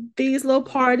having these little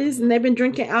parties and they've been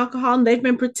drinking alcohol and they've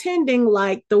been pretending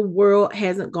like the world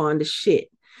hasn't gone to shit.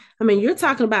 I mean, you're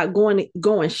talking about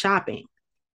going shopping.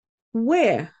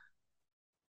 Where?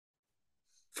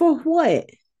 For what?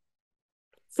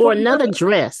 For another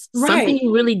dress. Right. Something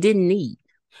you really didn't need.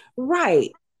 Right.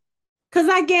 Because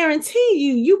I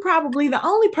guarantee you probably the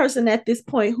only person at this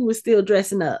point who is still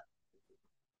dressing up.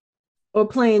 Or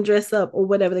playing dress up or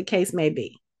whatever the case may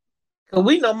be.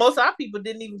 We know most of our people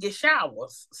didn't even get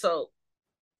showers. So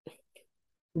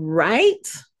right.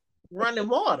 Running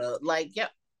water. Like,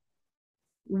 yep.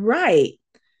 Right.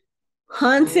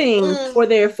 Hunting for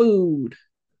their food.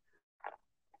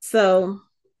 So,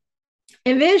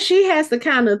 and then she has to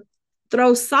kind of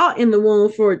throw salt in the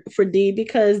wound for Dee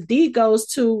because Dee goes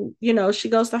to, she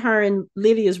goes to her in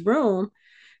Lydia's room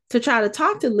to try to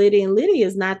talk to Lydia, and Lydia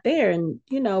is not there. And,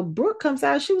 Brooke comes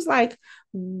out. She was like,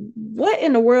 what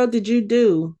in the world did you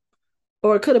do?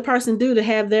 Or could a person do to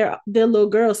have their little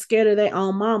girl scared of their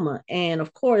own mama? And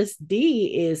of course,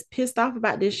 Dee is pissed off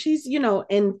about this. She's,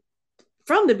 and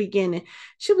from the beginning,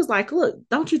 she was like, look,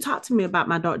 don't you talk to me about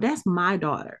my daughter. That's my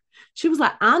daughter. She was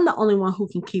like, I'm the only one who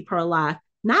can keep her alive.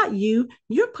 Not you.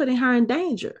 You're putting her in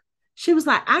danger. She was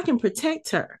like, I can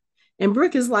protect her. And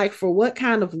Brooke is like, for what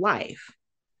kind of life?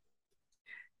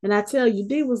 And I tell you,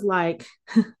 Dee was like,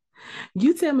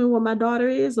 you tell me what my daughter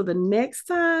is, or the next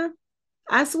time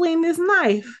I swing this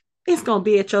knife, it's going to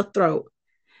be at your throat.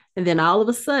 And then all of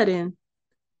a sudden,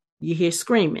 you hear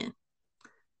screaming.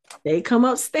 They come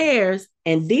upstairs,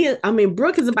 and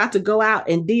Brooke is about to go out,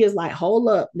 and Dee is like, hold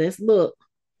up, let's look.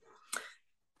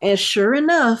 And sure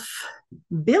enough,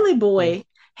 Billy Boy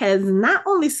has not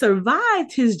only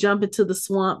survived his jump into the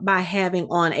swamp by having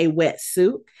on a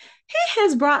wetsuit, he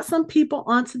has brought some people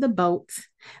onto the boat.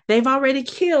 They've already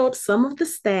killed some of the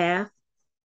staff,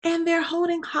 and they're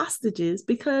holding hostages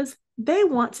because they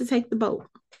want to take the boat.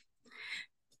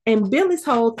 And Billy's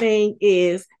whole thing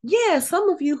is, some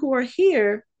of you who are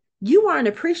here, you aren't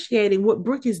appreciating what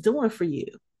Brooke is doing for you.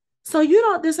 So you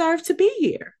don't deserve to be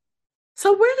here.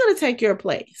 So we're going to take your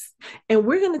place, and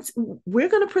we're going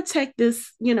to protect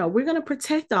this. We're going to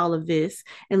protect all of this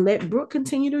and let Brooke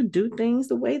continue to do things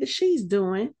the way that she's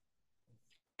doing.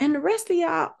 And the rest of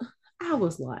y'all, I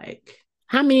was like,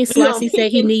 how many slots he said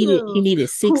he needed? He needed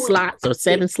 6 slots or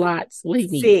 7 slots. What do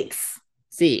you need?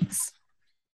 6.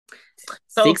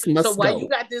 So 6 must so while go. You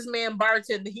got this man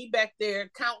bartender, he back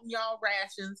there counting y'all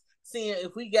rations, seeing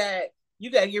if you got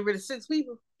to get rid of 6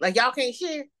 people. Like y'all can't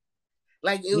share.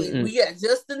 Like we got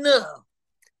just enough.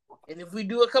 And if we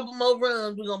do a couple more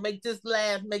runs, we're gonna make this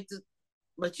last,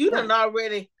 but you done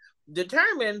already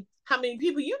determined how many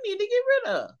people you need to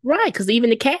get rid of. Right, because even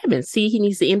the cabins, he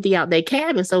needs to empty out that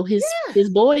cabin so his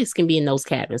boys can be in those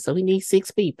cabins. So he needs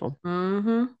 6 people.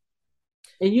 Mm-hmm.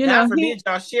 And God forbid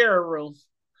y'all share a room.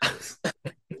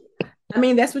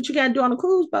 That's what you gotta do on a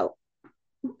cruise boat.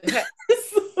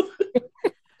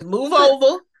 Move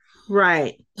over.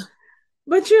 Right.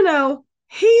 But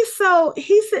he's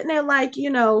sitting there like,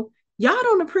 y'all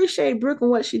don't appreciate Brooke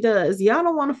and what she does. Y'all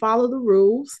don't want to follow the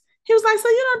rules. He was like, so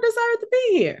you don't deserve to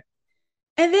be here.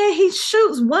 And then he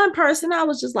shoots one person. I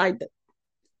was just like,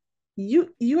 you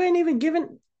ain't even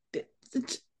giving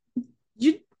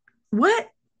you what?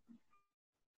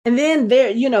 And then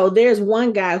there's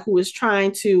one guy who is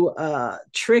trying to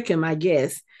trick him, I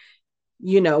guess.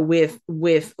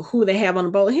 with who they have on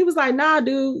the boat. And he was like, nah,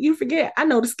 dude, you forget. I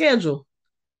know the schedule.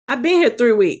 I've been here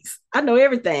 3 weeks. I know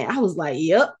everything. I was like,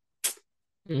 yep.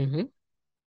 Mm-hmm.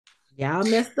 Y'all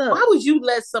messed up. Why would you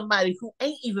let somebody who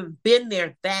ain't even been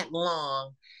there that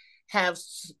long have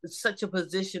such a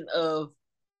position of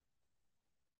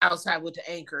outside with the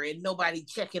anchor and nobody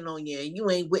checking on you and you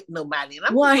ain't with nobody?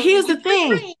 And Well, here's the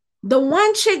thing. The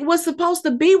one chick was supposed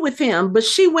to be with him, but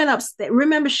she went upstairs.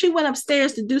 Remember, she went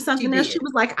upstairs to do something else. She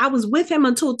was like, I was with him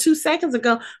until 2 seconds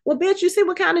ago. Well, bitch, you see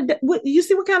what kind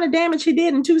of damage he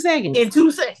did in 2 seconds? In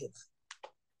 2 seconds.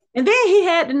 And then he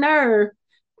had the nerve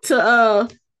to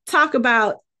talk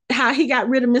about how he got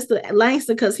rid of Mr.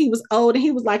 Langston because he was old, and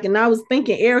he was like, and I was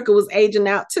thinking Erica was aging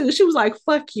out too. She was like,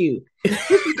 fuck you. This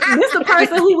the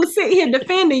person who was sitting here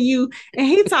defending you, and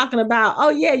he talking about, oh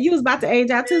yeah, you was about to age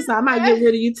out too, so I might get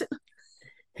rid of you too.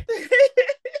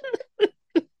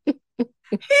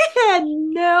 He had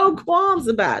no qualms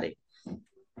about it.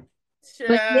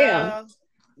 But yeah,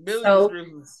 so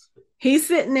he's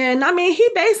sitting there, and I mean, he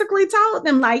basically told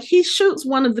them, like, he shoots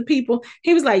one of the people.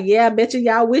 He was like, yeah, I bet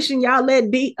y'all wishing y'all let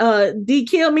D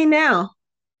kill me now.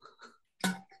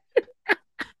 I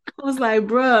was like,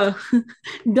 bruh,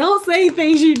 don't say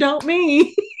things you don't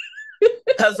mean.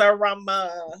 Because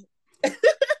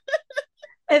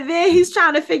And then he's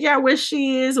trying to figure out where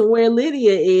she is and where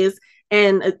Lydia is.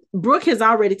 And Brooke has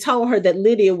already told her that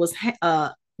Lydia was,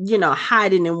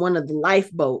 hiding in one of the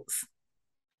lifeboats.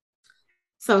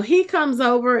 So he comes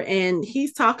over and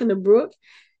he's talking to Brooke.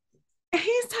 And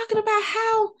he's talking about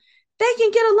how they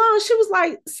can get along. She was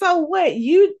like, so what?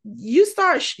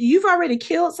 You've already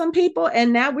killed some people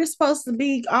and now we're supposed to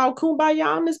be all kumbaya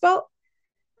on this boat?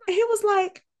 And he was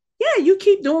like, yeah, you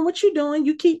keep doing what you're doing.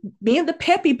 You keep being the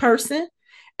peppy person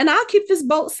and I'll keep this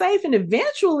boat safe. And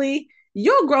eventually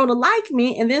you'll grow to like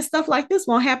me. And then stuff like this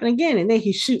won't happen again. And then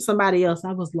he shoots somebody else.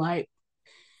 I was like,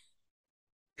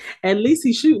 at least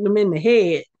he's shooting them in the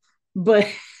head. But,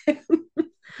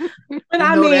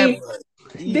 I mean,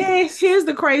 then here's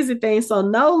the crazy thing. So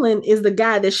Nolan is the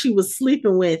guy that she was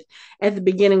sleeping with at the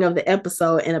beginning of the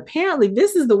episode. And apparently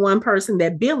this is the one person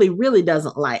that Billy really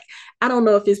doesn't like. I don't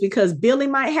know if it's because Billy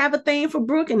might have a thing for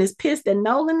Brooke and is pissed that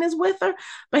Nolan is with her,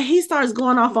 but he starts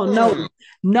going off on Nolan.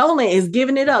 Nolan is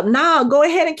giving it up. Nah, go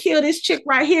ahead and kill this chick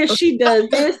right here. She does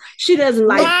this. She doesn't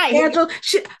like Angela.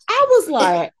 I was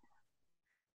like,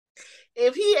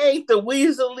 if he ain't the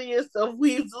weaseliest of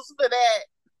weasels for that,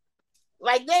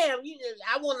 like, damn,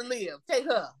 I want to live. Take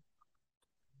her.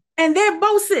 And they're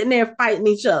both sitting there fighting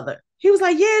each other. He was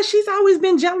like, yeah, she's always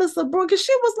been jealous of Brooke. And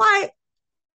she was like,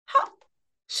 hold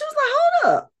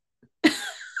up.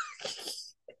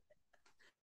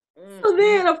 So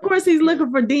then, of course, he's looking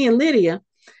for Dee and Lydia.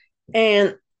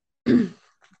 And, the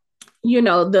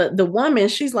woman,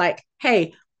 she's like,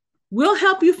 hey, we'll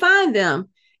help you find them.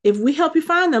 If we help you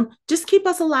find them, just keep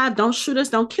us alive. Don't shoot us.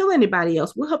 Don't kill anybody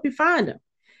else. We'll help you find them.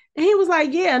 And he was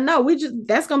like, yeah, no,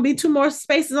 that's going to be 2 more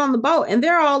spaces on the boat. And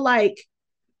they're all like,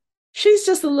 she's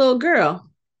just a little girl.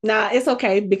 Nah, it's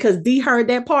okay because Dee heard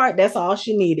that part. That's all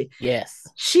she needed. Yes.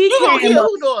 She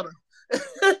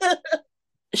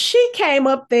came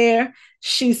up there.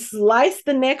 She sliced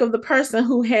the neck of the person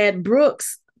who had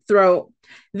Brooke's throat.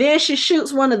 Then she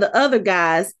shoots one of the other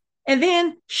guys. And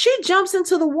then she jumps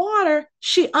into the water.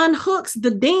 She unhooks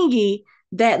the dinghy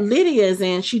that Lydia is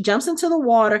in. She jumps into the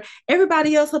water.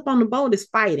 Everybody else up on the boat is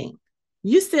fighting.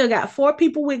 You still got 4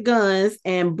 people with guns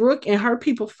and Brooke and her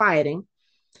people fighting.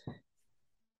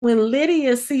 When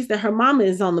Lydia sees that her mama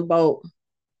is on the boat,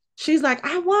 she's like,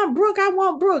 I want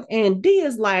Brooke. And Dee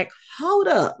is like, hold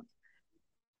up.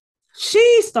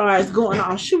 She starts going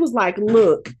off. She was like,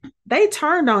 look, they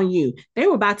turned on you. They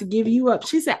were about to give you up.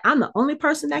 She said, I'm the only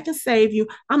person that can save you.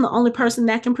 I'm the only person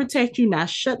that can protect you. Now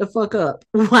shut the fuck up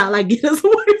while I get us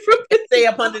away from it. Stay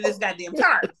up under this goddamn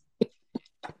tarp.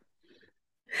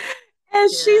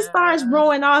 And she starts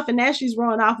rowing off. And as she's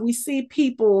rowing off, we see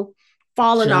people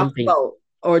falling off the boat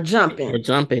or jumping.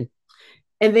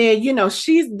 And then,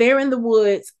 she's there in the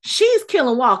woods. She's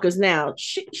killing walkers now.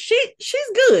 She's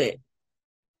good.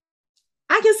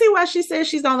 I can see why she says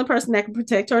she's the only person that can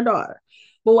protect her daughter.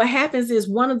 But what happens is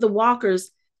one of the walkers,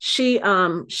 she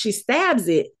stabs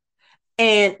it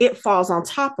and it falls on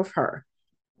top of her.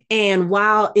 And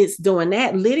while it's doing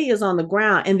that, Lydia's on the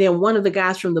ground. And then one of the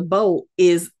guys from the boat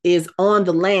is on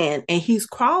the land and he's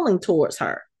crawling towards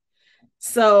her.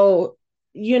 So,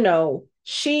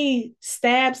 she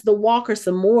stabs the walker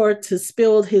some more to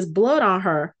spill his blood on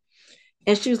her.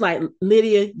 And she was like,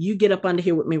 Lydia, you get up under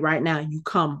here with me right now. You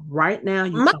come right now.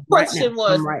 You My come question right now.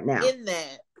 was come right now. in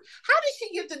that, how did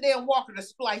she get the damn walker to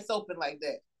splice open like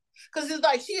that? Because it's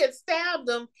like she had stabbed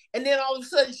him, and then all of a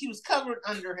sudden she was covered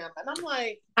under him, and I'm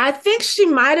like, I think she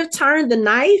might have turned the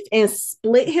knife and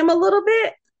split him a little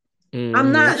bit.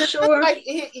 I'm not sure.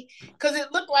 Because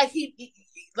it looked like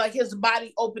like his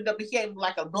body opened up, became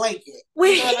like a blanket.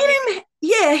 Well, he didn't.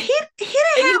 Yeah, he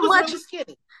didn't have much. Really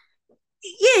skinny.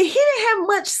 Yeah, he didn't have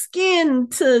much skin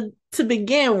to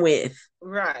begin with.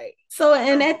 Right. So,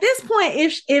 and at this point,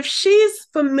 if she's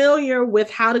familiar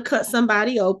with how to cut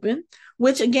somebody open,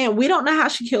 which again, we don't know how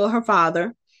she killed her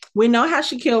father. We know how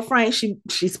she killed Frank. She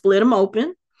split him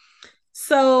open.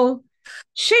 So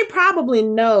she probably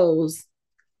knows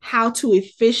how to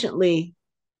efficiently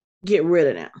get rid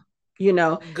of them. You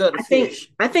know,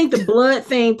 I think the blood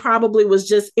thing probably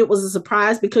was it was a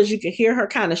surprise because you could hear her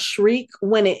kind of shriek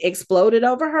when it exploded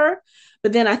over her.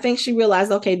 But then I think she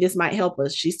realized, okay, this might help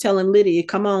us. She's telling Lydia,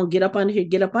 come on, get up under here,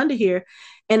 get up under here.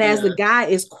 And as the guy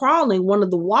is crawling, one of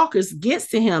the walkers gets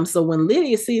to him. So when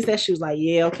Lydia sees that, she was like,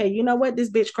 yeah, okay, you know what? This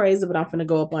bitch crazy, but I'm finna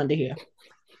go up under here.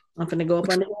 I'm finna go up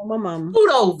under here with my mama.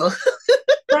 Scoot over.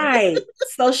 Right.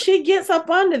 So she gets up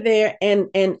under there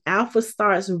and Alpha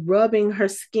starts rubbing her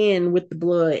skin with the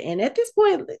blood. And at this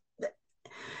point,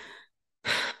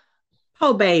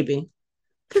 oh baby.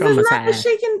 Because there's nothing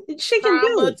she can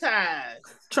do.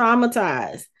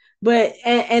 Traumatized. But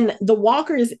and the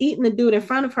walker is eating the dude in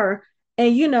front of her.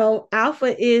 And you know,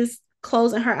 Alpha is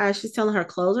closing her eyes. She's telling her,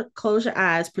 close your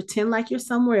eyes, pretend like you're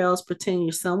somewhere else, pretend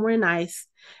you're somewhere nice.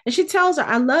 And she tells her,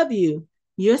 I love you.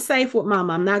 You're safe with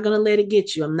mama. I'm not going to let it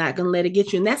get you. I'm not going to let it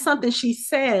get you. And that's something she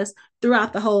says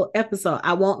throughout the whole episode.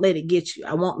 I won't let it get you.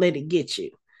 I won't let it get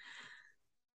you.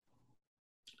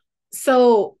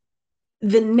 So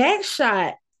the next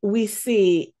shot we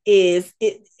see is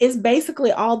it's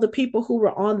basically all the people who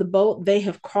were on the boat. They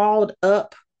have crawled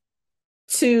up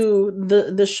to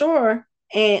the shore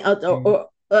and or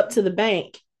up to the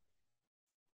bank.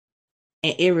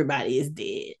 And everybody is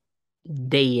dead.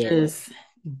 Just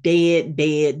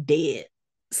dead.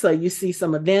 So you see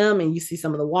some of them and you see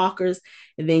some of the walkers,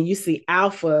 and then you see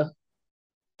Alpha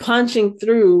punching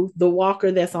through the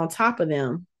walker that's on top of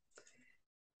them,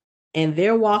 and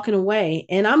they're walking away.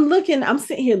 And I'm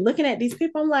sitting here looking at these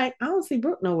people. I'm like, I don't see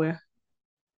Brooke nowhere.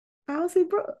 I don't see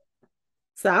Brooke.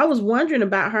 So I was wondering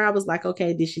about her. I was like,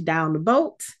 okay, did she die on the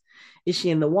boat? Is she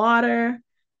in the water?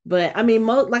 But I mean,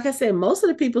 like I said, most of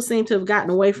the people seem to have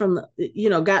gotten away from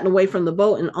the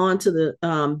boat and onto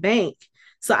the bank.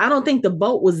 So I don't think the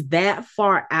boat was that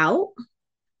far out.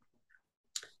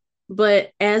 But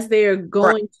as they're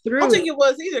going through, I don't think it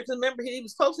was either. Because remember, he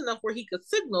was close enough where he could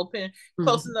signal pin,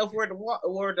 close enough where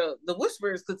the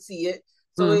whisperers could see it.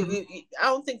 So I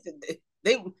don't think that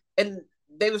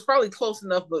they was probably close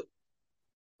enough, but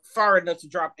far enough to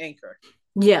drop anchor.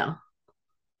 Yeah.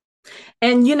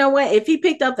 And you know what? If he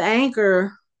picked up the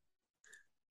anchor,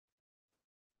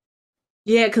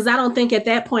 yeah, because I don't think at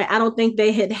that point, I don't think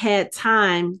they had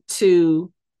time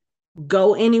to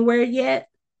go anywhere yet.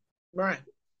 Right.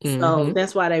 So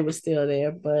that's why they were still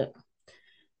there. But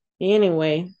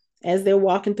anyway, as they're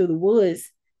walking through the woods,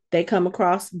 they come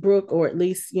across Brooke, or at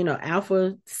least, you know,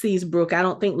 Alpha sees Brooke. I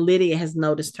don't think Lydia has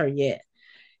noticed her yet.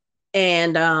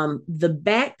 And the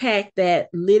backpack that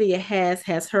Lydia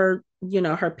has her, you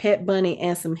know, her pet bunny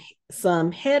and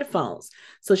some headphones.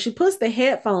 So she puts the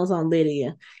headphones on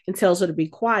Lydia and tells her to be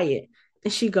quiet.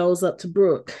 And she goes up to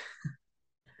Brooke.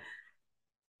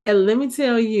 And let me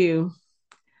tell you,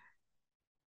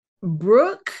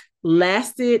 Brooke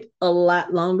lasted a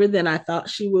lot longer than I thought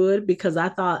she would, because I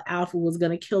thought Alpha was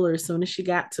going to kill her as soon as she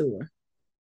got to her.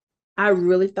 I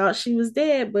really thought she was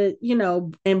dead, but you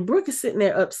know, and Brooke is sitting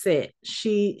there upset.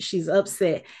 She's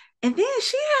upset. And then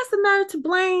she has the nerve to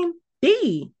blame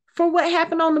Dee for what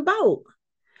happened on the boat.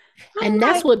 And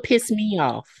that's what pissed me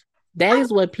off. That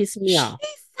is what pissed me off. She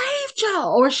saved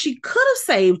y'all, or she could have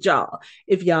saved y'all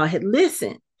if y'all had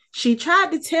listened. She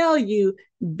tried to tell you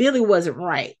Billy wasn't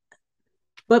right.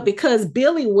 But because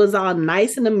Billy was all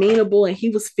nice and amenable and he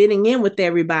was fitting in with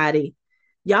everybody,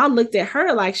 y'all looked at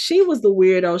her like she was the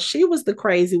weirdo. She was the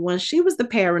crazy one. She was the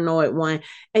paranoid one.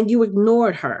 And you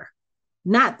ignored her,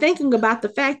 not thinking about the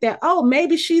fact that, oh,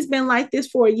 maybe she's been like this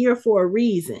for a year for a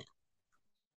reason.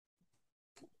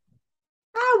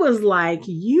 I was like,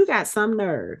 you got some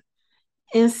nerve.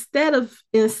 Instead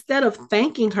of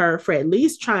thanking her for at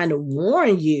least trying to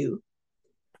warn you,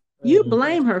 you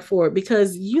blame her for it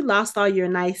because you lost all your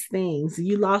nice things.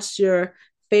 You lost your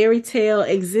fairy tale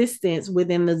existence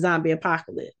within the zombie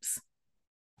apocalypse.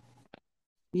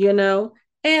 You know?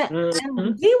 And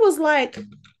he was like,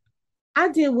 I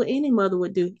did what any mother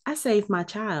would do. I saved my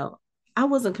child. I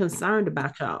wasn't concerned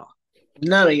about y'all.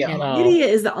 None of y'all. Lydia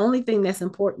is the only thing that's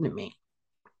important to me.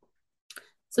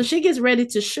 So she gets ready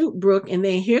to shoot Brooke, and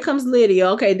then here comes Lydia.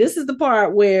 Okay, this is the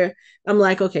part where I'm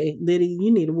like, okay, Lydia, you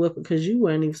need a whooping because you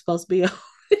weren't even supposed to be over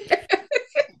there.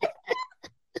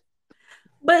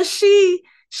 But she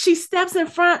steps in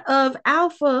front of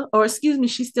Alpha, or excuse me,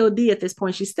 she's still D at this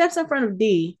point. She steps in front of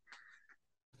D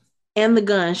and the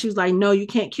gun. She was like, no, you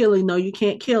can't kill her. No, you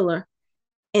can't kill her.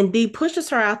 And Dee pushes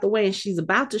her out the way, and she's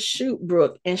about to shoot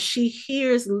Brooke, and she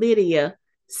hears Lydia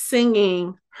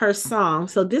singing her song.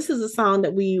 So this is a song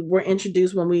that we were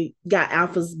introduced when we got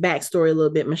Alpha's backstory a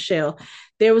little bit, Michelle.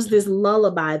 There was this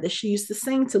lullaby that she used to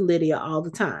sing to Lydia all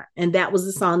the time. And that was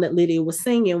the song that Lydia was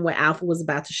singing when Alpha was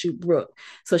about to shoot Brooke.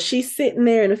 So she's sitting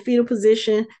there in a fetal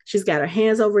position. She's got her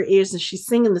hands over her ears, and she's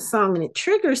singing the song, and it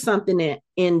triggers something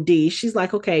in Dee. She's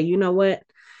like, okay, you know what?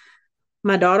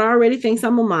 My daughter already thinks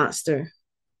I'm a monster.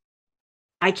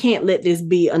 I can't let this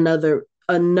be another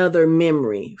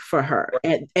memory for her.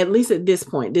 At least at this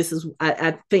point, this is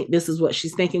I think this is what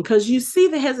she's thinking, because you see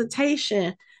the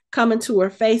hesitation coming to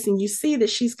her face, and you see that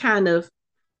she's kind of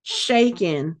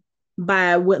shaken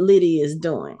by what Lydia is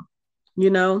doing,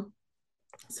 you know.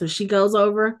 So she goes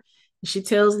over and she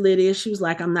tells Lydia, she was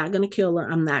like, I'm not gonna kill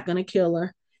her. I'm not gonna kill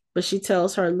her. But she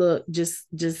tells her, look, just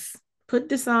put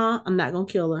this on. I'm not gonna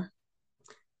kill her.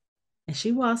 And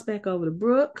she walks back over to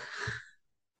Brooke.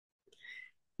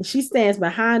 She stands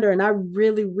behind her, and I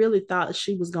really, really thought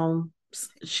she was going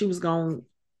to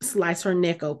slice her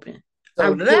neck open. So I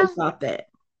really thought that,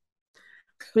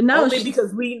 but no, only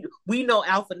because we know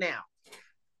Alpha now.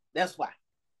 That's why.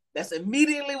 That's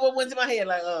immediately what went to my head.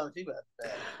 Like, oh, she about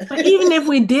to. But even if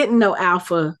we didn't know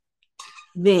Alpha,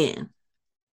 then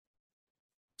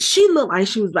she looked like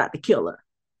she was about to kill her.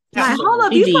 Like, hold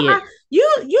up,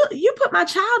 you put my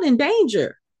child in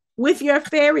danger with your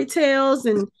fairy tales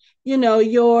and, you know,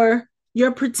 your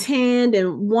pretend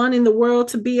and wanting the world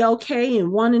to be okay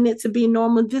and wanting it to be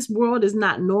normal. This world is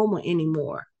not normal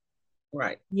anymore.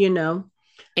 Right. You know.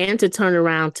 And to turn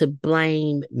around to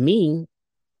blame me.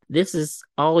 This is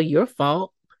all your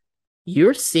fault.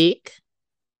 You're sick.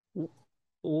 I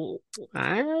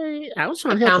was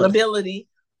trying to help accountability.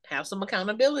 Have some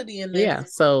accountability in there. Yeah,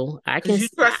 so I can. You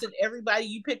trusted everybody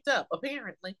you picked up,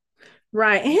 apparently.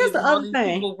 Right. And here's the other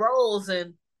thing. People roles,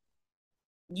 and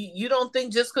you don't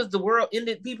think just because the world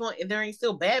ended people, and there ain't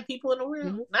still bad people in the world.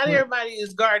 Mm-hmm. Not everybody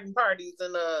is garden parties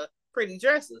and pretty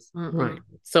dresses. Mm-hmm. Right.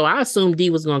 So I assumed Dee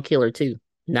was gonna kill her too,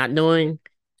 not knowing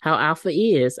how Alpha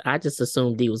is. I just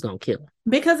assumed Dee was gonna kill her.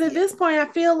 Because at this point, I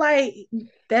feel like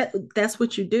that's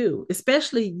what you do.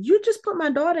 Especially, you just put my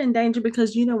daughter in danger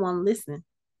because you don't want to listen.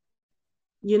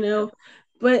 You know,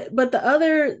 but the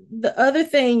other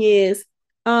thing is,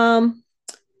 while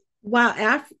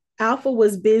Alpha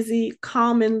was busy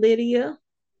calming Lydia,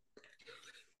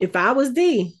 if I was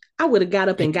Dee, I would have got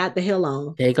up and got the hell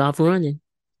on. Take off running.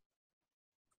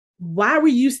 Why were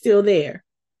you still there?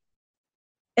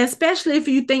 Especially if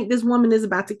you think this woman is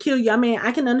about to kill you. I mean,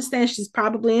 I can understand she's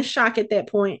probably in shock at that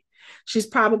point. She's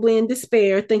probably in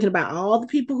despair, thinking about all the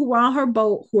people who were on her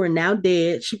boat who are now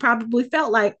dead. She probably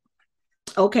felt like,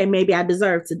 okay, maybe I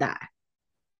deserve to die.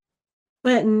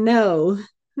 But no,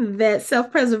 that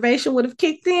self-preservation would have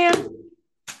kicked in.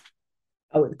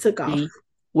 I would have took off.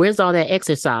 Where's all that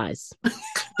exercise?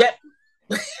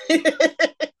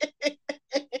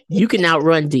 You can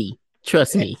outrun Dee.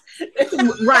 Trust me.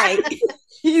 Right.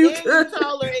 You're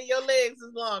taller and your legs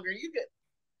is longer. You could.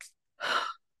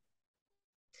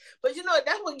 But you know,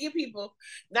 that's what get people,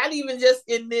 not even just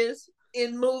in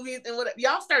movies and whatever.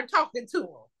 Y'all start talking to them.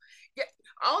 Yeah,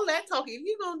 all that talking, if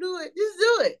you're going to do it, just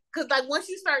do it. Because like once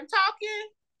you start talking.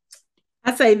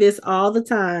 I say this all the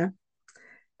time.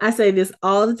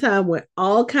 With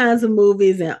all kinds of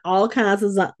movies and all kinds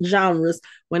of genres.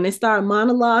 When they start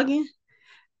monologuing,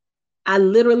 I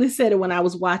literally said it when I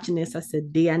was watching this. I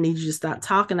said, Dee, I need you to stop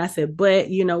talking. I said, but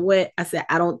you know what? I said,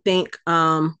 I don't think,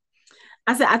 I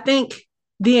think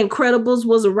The Incredibles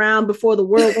was around before the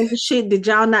world went to shit. Did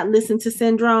y'all not listen to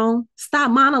Syndrome?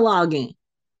 Stop monologuing.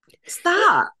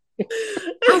 Stop.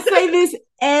 I say this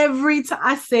every time.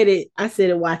 I said it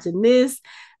watching this.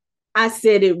 I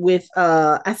said it with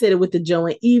the Joe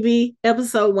and Evie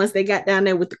episode once they got down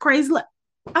there with the crazy.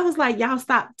 I was like, y'all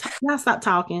stop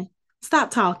talking. Stop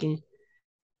talking.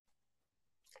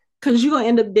 Cause you're gonna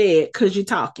end up dead because you're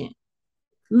talking.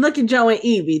 Look at Joe and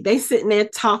Evie. They sitting there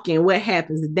talking. What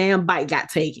happens? The damn bike got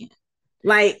taken.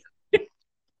 Like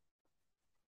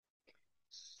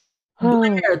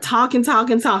Blair talking.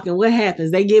 What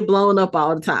happens? They get blown up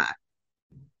all the time.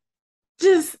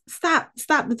 Just stop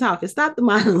the talking. Stop the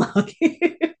monologue.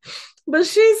 But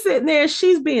she's sitting there.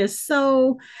 She's being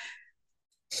so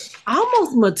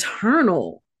almost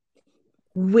maternal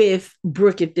with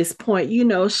Brooke at this point.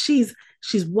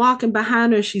 She's walking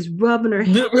behind her, she's rubbing her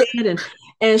head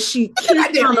and she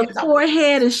kisses on the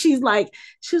forehead, and she's like,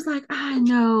 I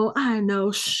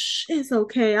know, shh, it's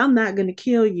okay. I'm not gonna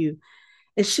kill you.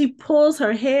 And she pulls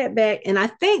her head back. And I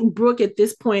think Brooke at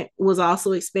this point was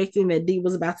also expecting that Dee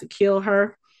was about to kill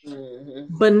her.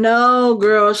 Mm-hmm. But no,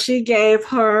 girl, she gave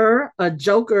her a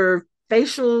Joker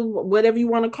facial, whatever you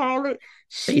want to call it.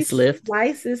 She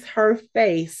slices her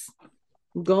face,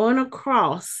 going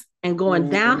across and going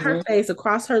down her face,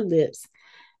 across her lips.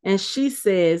 And she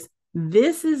says,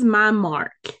 "This is my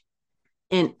mark.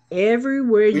 And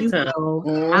everywhere you go,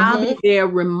 I'll be there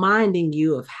reminding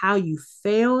you of how you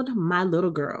failed my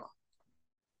little girl."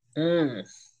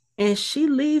 And she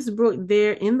leaves Brooke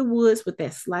there in the woods with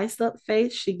that sliced up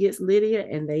face. She gets Lydia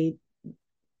and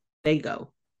they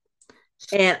go.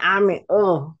 And I mean,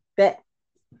 that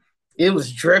it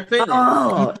was dripping.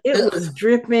 Oh, it was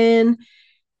dripping.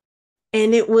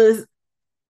 And it was,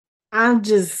 I'm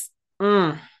just,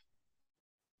 and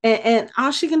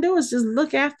all she can do is just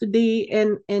look after Dee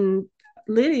and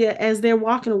Lydia as they're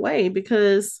walking away,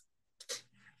 because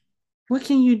what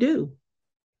can you do?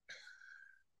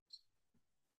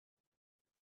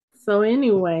 So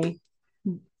anyway,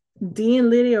 Dee and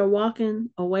Lydia are walking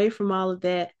away from all of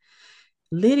that.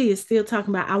 Lydia is still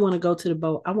talking about, I want to go to the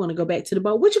boat. I want to go back to the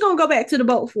boat. What you gonna go back to the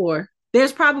boat for?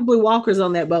 There's probably walkers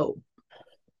on that boat.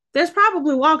 There's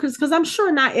probably walkers, because I'm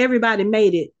sure not everybody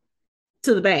made it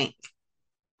to the bank.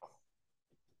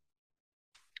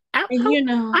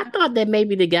 I thought that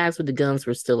maybe the guys with the guns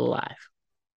were still alive.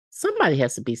 Somebody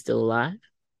has to be still alive.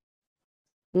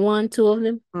 One, two of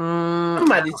them.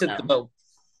 Somebody took the boat.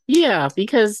 Yeah,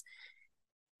 because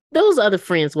those other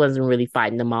friends wasn't really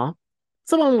fighting them off.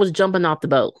 Someone was jumping off the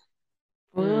boat.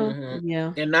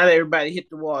 Yeah. And not everybody hit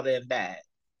the water and died.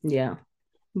 Yeah.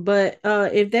 But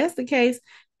if that's the case,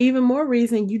 even more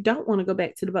reason you don't want to go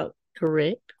back to the boat.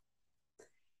 Correct.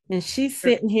 And she's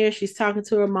sitting here, she's talking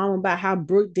to her mom about how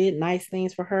Brooke did nice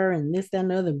things for her and this, that,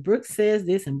 and the other. Brooke says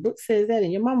this and Brooke says that.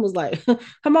 And your mom was like,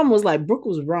 her mom was like, Brooke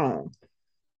was wrong.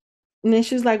 And then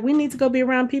she was like, we need to go be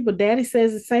around people. Daddy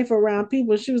says it's safer around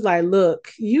people. She was like, look,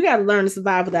 you got to learn to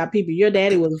survive without people. Your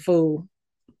daddy was a fool.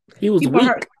 He was weak.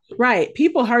 Right.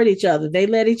 People hurt each other. They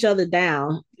let each other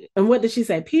down. And what did she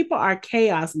say? People are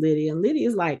chaos, Lydia. And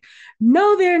Lydia's like,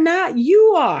 no, they're not.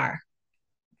 You are.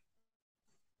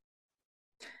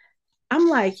 I'm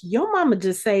like, your mama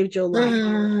just saved your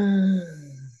life.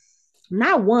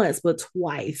 Not once, but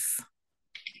twice.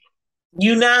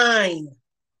 You nine.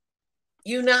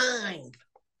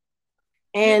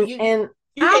 And you I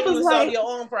can't even solve your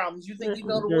own problems. You think you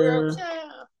know the world,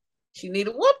 child? She need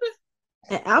a whooping.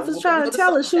 And Alpha's trying to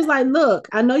tell her, she was like, look,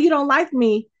 I know you don't like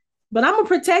me, but I'm gonna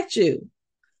protect you.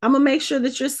 I'm gonna make sure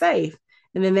that you're safe.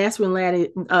 And then that's when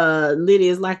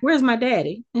Lydia is like, where's my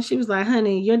daddy? And she was like,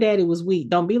 honey, your daddy was weak.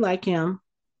 Don't be like him.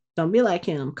 Don't be like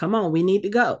him. Come on, we need to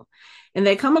go. And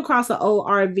they come across an old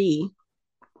RV.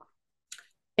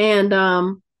 And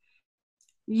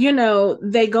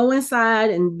they go inside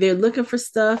and they're looking for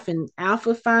stuff, and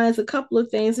Alpha finds a couple of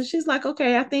things, and she's like,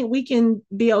 okay, I think we can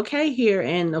be okay here.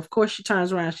 And of course she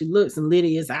turns around, she looks, and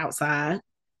Lydia is outside.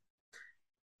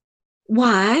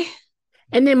 Why?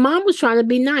 And then mom was trying to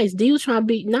be nice. Dee was trying to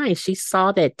be nice. She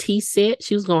saw that tea set.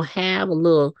 She was going to have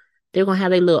they're going to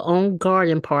have a little own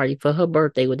garden party for her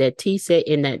birthday with that tea set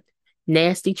in that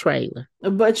nasty trailer.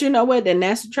 But you know what? That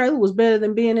nasty trailer was better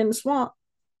than being in the swamp.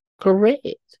 Correct.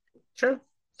 True.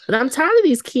 But I'm tired of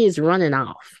these kids running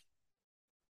off.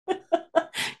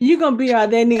 You're going to be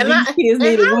out there. These kids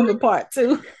need a woman part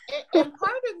too. And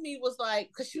part of me was like,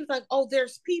 because she was like, oh,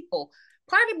 there's people.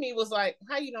 Part of me was like,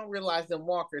 how you don't realize them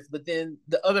walkers? But then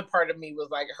the other part of me was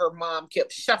like, her mom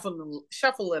kept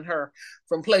shuffling her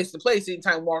from place to place.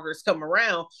 Anytime walkers come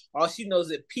around, all she knows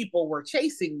is that people were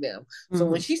chasing them. Mm-hmm. So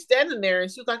when she's standing there and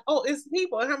she was like, oh, it's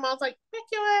people. And her mom's like, pick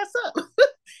your ass up.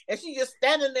 And she just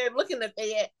standing there looking at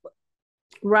they at.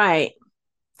 Right.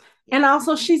 And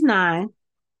also she's 9.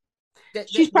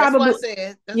 She's probably,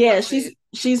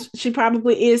 she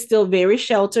probably is still very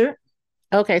sheltered.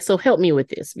 Okay, so help me with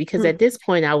this, because at this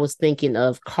point I was thinking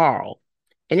of Carl,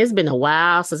 and it's been a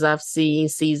while since I've seen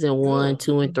season 1,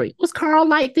 2, and 3. Was Carl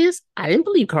like this? I didn't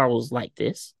believe Carl was like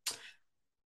this.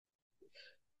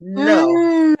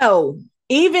 No.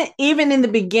 Even in the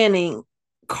beginning,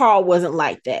 Carl wasn't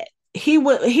like that. He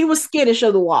was skittish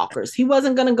of the walkers. He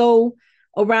wasn't going to go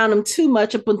around them too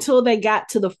much up until they got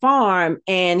to the farm,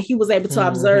 and he was able to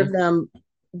observe them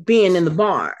being in the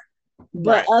barn.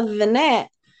 But other than that,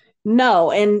 no.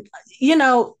 And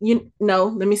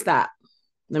let me stop.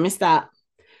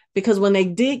 Because when they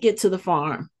did get to the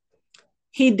farm,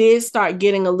 he did start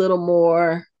getting a little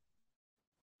more,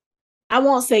 I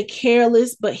won't say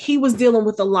careless, but he was dealing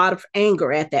with a lot of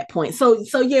anger at that point. So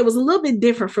yeah, it was a little bit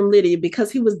different from Lydia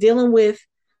because he was dealing with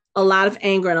a lot of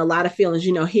anger and a lot of feelings.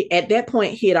 You know, he at that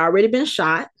point he had already been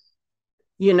shot,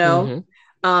 you know.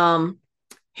 Um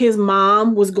his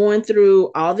mom was going through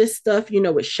all this stuff, you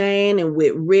know, with Shane and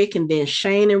with Rick, and then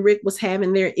Shane and Rick was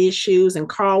having their issues, and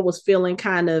Carl was feeling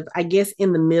kind of, I guess,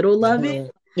 in the middle of it,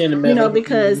 in the you know, middle.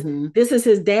 because this is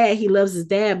his dad. He loves his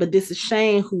dad, but this is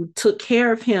Shane who took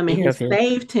care of him and who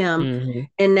saved him.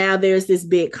 And now there's this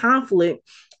big conflict.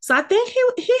 So I think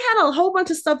he had a whole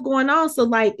bunch of stuff going on. So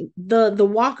like the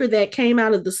walker that came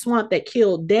out of the swamp that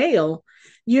killed Dale,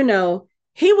 you know,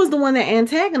 he was the one that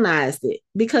antagonized it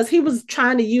because he was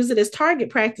trying to use it as target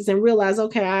practice and realize,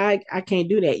 okay, I can't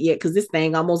do that yet because this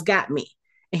thing almost got me.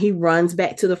 And he runs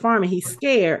back to the farm and he's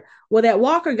scared. Well, that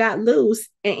walker got loose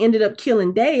and ended up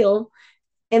killing Dale.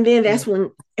 And then that's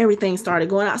when everything started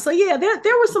going out. So yeah,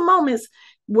 there were some moments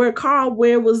where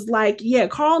where it was like, yeah,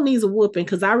 Carl needs a whooping.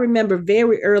 Because I remember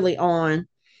very early on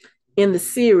in the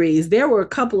series, there were a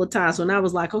couple of times when I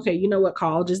was like, okay, you know what,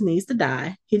 Carl just needs to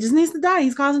die. He just needs to die.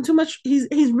 He's causing too much. He's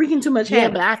wreaking too much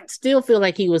havoc. But I still feel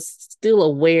like he was still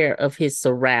aware of his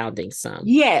surroundings. Some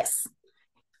Yes,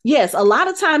 a lot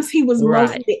of times he was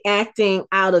mostly acting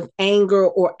out of anger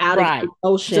or out of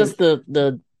emotion. Just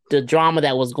the drama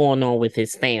that was going on with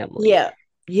his family. Yeah.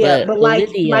 But like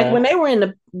when they were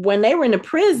in the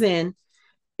prison,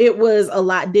 it was a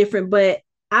lot different. But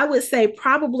I would say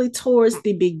probably towards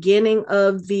the beginning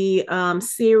of the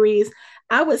series,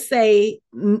 I would say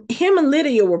him and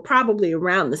Lydia were probably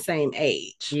around the same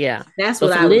age. Yeah, that's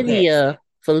what I would guess.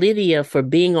 For Lydia, for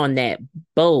being on that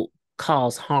boat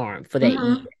caused harm for that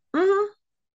year.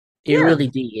 It really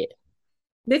did.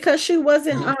 Because she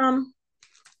wasn't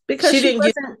because she didn't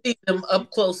get to see them up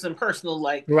close and personal,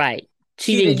 like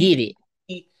she didn't get it.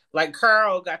 Like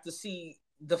Carl got to see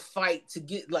the fight to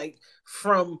get, like,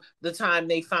 from the time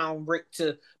they found Rick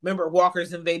to, remember,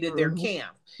 walkers invaded their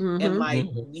camp, and like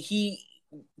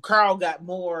Carl got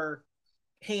more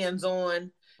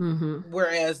hands-on,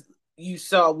 whereas you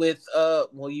saw with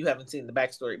well, you haven't seen the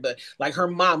backstory, but like her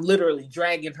mom literally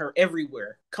dragging her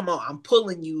everywhere. Come on, I'm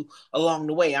pulling you along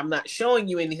the way. I'm not showing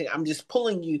you anything. I'm just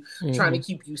pulling you, trying to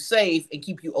keep you safe and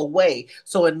keep you away.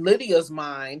 So in Lydia's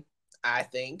mind, I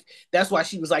think that's why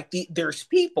she was like, there's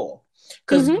people.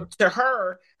 Because to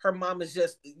her mom is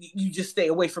just, you just stay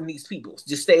away from these people.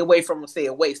 Just stay away from them, stay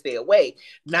away.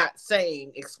 Not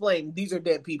saying, explain, these are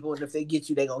dead people, and if they get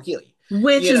you, they're going to kill you.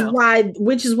 Which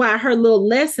is why her little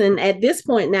lesson at this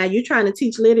point now, you're trying to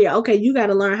teach Lydia, okay, you got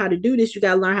to learn how to do this. You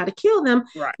got to learn how to kill them.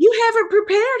 Right. You haven't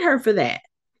prepared her for that.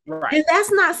 Right. And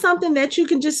that's not something that you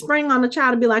can just spring on a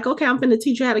child and be like, okay, I'm going to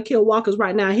teach you how to kill walkers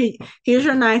right now. Here's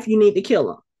your knife. You need to kill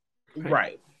them.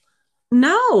 Right.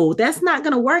 No, that's not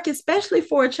going to work, especially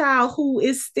for a child who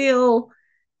is still,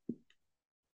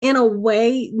 in a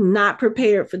way, not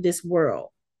prepared for this world.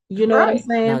 You know what I'm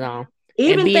saying? No.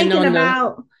 Even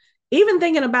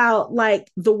thinking about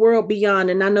like the world beyond,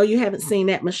 and I know you haven't seen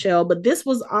that, Michelle, but this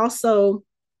was also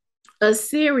a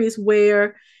series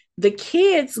where the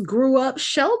kids grew up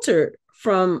sheltered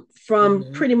from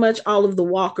pretty much all of the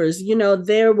walkers. You know,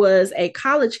 there was a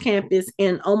college campus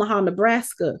in Omaha,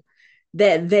 Nebraska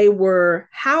that they were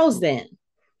housed in,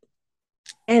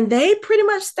 and they pretty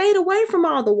much stayed away from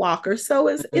all the walkers. So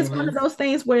it's one of those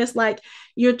things where it's like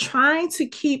you're trying to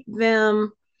keep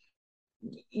them,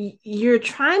 you're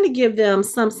trying to give them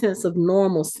some sense of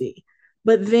normalcy,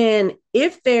 but then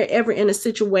if they're ever in a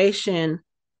situation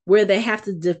where they have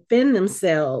to defend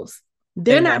themselves,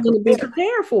 they're not going to be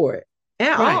prepared for it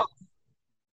at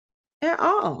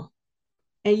all.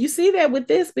 And you see that with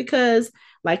this because,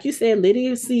 like you said,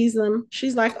 Lydia sees them.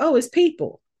 She's like, oh, it's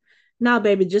people. No,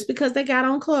 baby, just because they got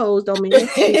on clothes don't mean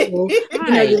it's people.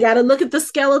 You know, you got to look at the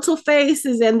skeletal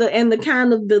faces and the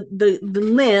kind of the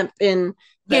limp, and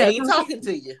he's talking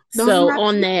to you. So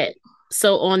on that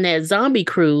zombie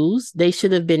cruise, they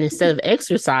should have been, instead of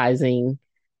exercising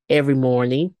every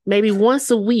morning, maybe once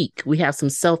a week, we have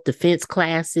some self-defense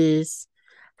classes,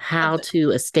 how to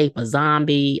escape a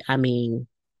zombie. I mean,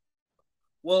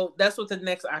 well, that's what the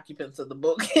next occupants of the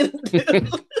book can do.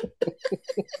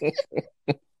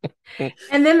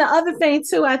 And then the other thing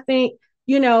too, I think,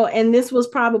 you know, and this was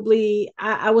probably,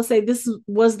 I would say this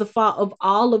was the fault of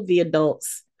all of the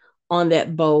adults on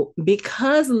that boat,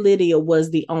 because Lydia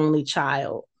was the only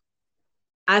child.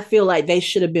 I feel like they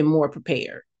should have been more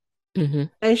prepared.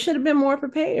 They should have been more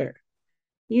prepared,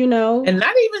 you know, and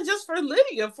not even just for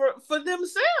Lydia, for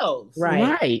themselves.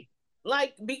 Right.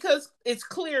 Like, because it's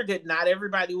clear that not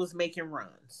everybody was making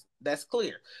runs. That's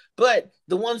clear. But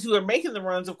the ones who are making the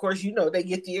runs, of course, they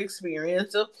get the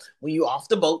experience of when you off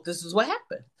the boat, this is what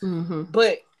happened. Mm-hmm.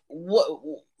 But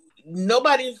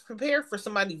nobody's prepared for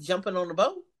somebody jumping on the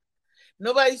boat.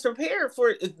 Nobody's prepared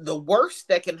for the worst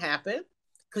that can happen,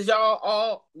 because y'all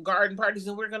all garden parties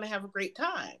and we're going to have a great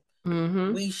time.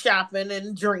 Mm-hmm. We shopping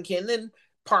and drinking and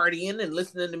partying and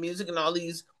listening to music and all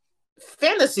these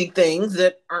fantasy things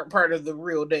that aren't part of the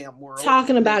real damn world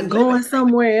Talking that we about live going in.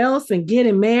 somewhere else and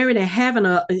getting married and having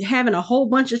a whole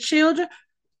bunch of children.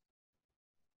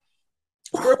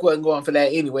 Brooke wasn't going for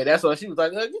that anyway. That's why she was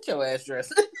like, get your ass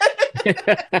dressed.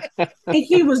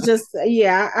 He was just,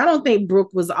 yeah, I don't think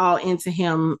Brooke was all into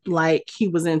him like he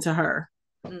was into her.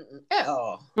 At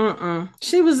all.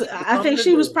 She was, I think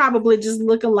she was probably just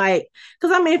looking like,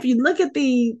 because I mean, if you look at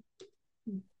the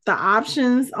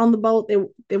options on the boat,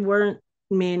 there weren't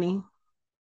many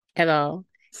at all.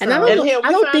 So, and I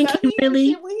don't think he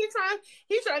really.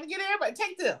 He's trying to get everybody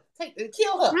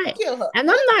kill her, right. kill her. And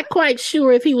I'm not quite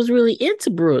sure if he was really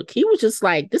into Brooke. He was just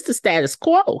like, this is the status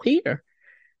quo here.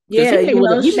 Yeah,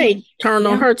 he may turn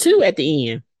on her too at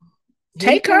the end.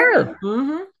 Take her.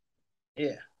 Mm-hmm.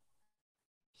 Yeah.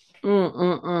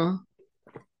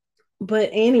 But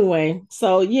anyway,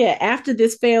 so yeah, after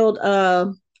this failed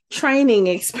training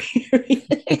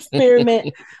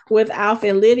experiment with Alpha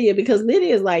and Lydia, because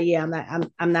Lydia is like, yeah,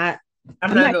 I'm not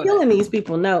killing these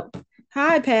people. No.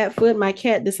 Hi, Patfoot. My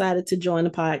cat decided to join the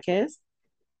podcast.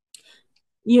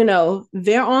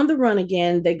 They're on the run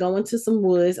again. They go into some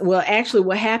woods. Well, actually,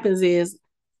 what happens is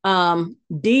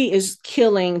D is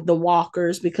killing the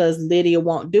walkers because Lydia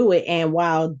won't do it. And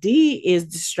while D is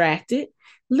distracted,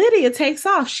 Lydia takes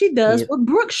off. She does what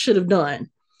Brooke should have done.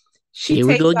 She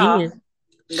takes off.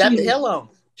 Got the hell on.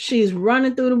 She's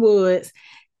running through the woods,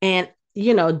 and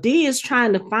D is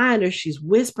trying to find her. She's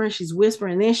whispering,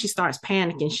 and then she starts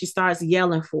panicking. She starts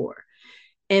yelling for her.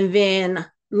 And then,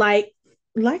 like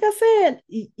I said,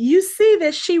 you see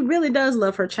that she really does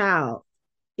love her child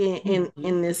in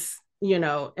this,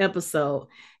 episode.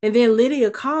 And then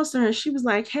Lydia calls her and she was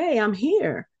like, hey, I'm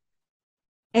here.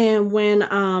 And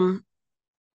when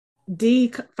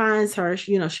D finds her,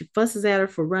 she fusses at her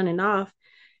for running off.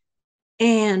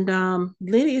 And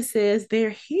Lydia says,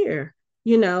 they're here.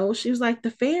 She was like,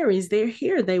 the fairies, they're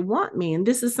here. They want me. And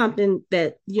this is something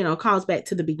that, calls back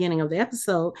to the beginning of the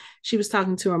episode. She was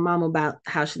talking to her mom about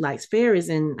how she likes fairies.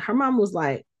 And her mom was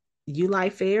like, you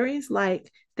like fairies?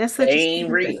 Like, that's such a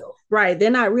stupid thing. Right. They're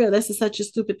not real. That's such a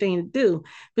stupid thing to do.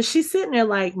 But she's sitting there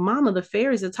like, Mama, the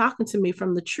fairies are talking to me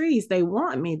from the trees. They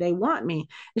want me. They want me.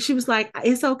 And she was like,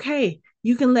 it's okay.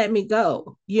 You can let me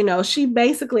go. She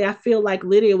basically, I feel like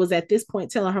Lydia was at this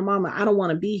point telling her mama, I don't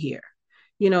want to be here.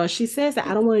 And she says that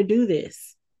I don't want to do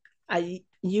this.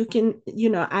 You can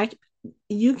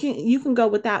go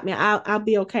without me. I'll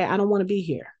be okay. I don't want to be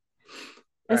here.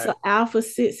 And so Alpha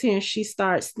sits here and she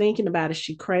starts thinking about it.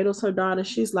 She cradles her daughter.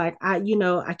 She's like,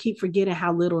 I keep forgetting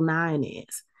how little 9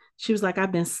 is. She was like,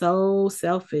 I've been so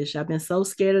selfish. I've been so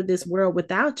scared of this world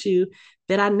without you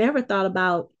that I never thought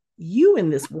about you in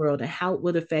this world and how it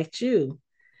would affect you.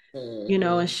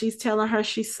 And she's telling her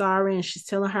she's sorry and she's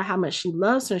telling her how much she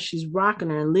loves her and she's rocking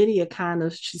her. And Lydia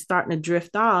she's starting to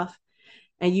drift off.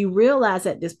 And you realize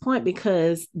at this point,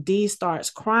 because Dee starts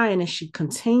crying and she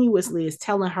continuously is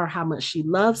telling her how much she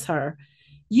loves her,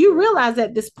 you realize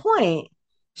at this point,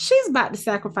 she's about to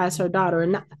sacrifice her daughter.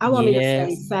 And I won't even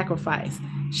say sacrifice.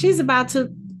 She's about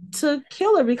to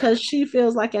kill her because she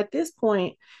feels like at this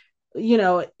point,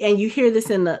 and you hear this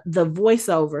in the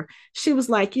voiceover, she was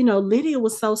like, Lydia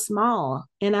was so small.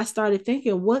 And I started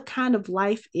thinking, what kind of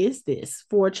life is this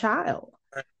for a child?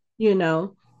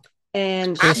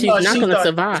 And she's not going to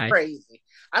survive. Crazy.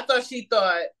 I thought she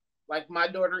thought like my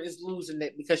daughter is losing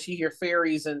it because she hear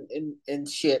fairies and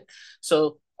shit.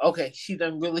 So okay, she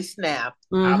done really snap.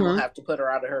 I'm gonna have to put her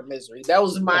out of her misery. That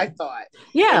was my thought.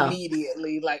 Yeah.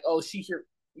 Immediately, like, oh, you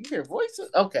hear voices?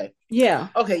 Okay. Yeah.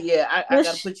 Okay, yeah. I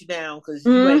gotta put you down because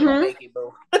you ain't gonna make it,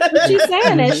 bro. She's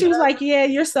saying that. She was like, yeah,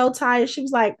 you're so tired. She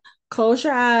was like, close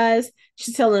your eyes.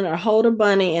 She's telling her, hold her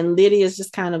bunny, and Lydia's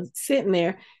just kind of sitting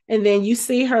there. And then you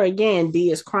see her again.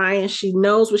 Dee is crying. She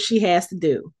knows what she has to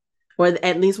do, or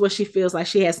at least what she feels like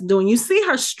she has to do. And you see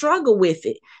her struggle with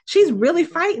it. She's really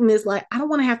fighting this, like, I don't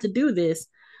want to have to do this.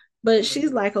 But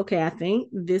she's like, okay, I think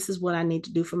this is what I need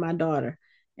to do for my daughter.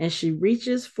 And she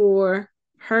reaches for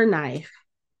her knife.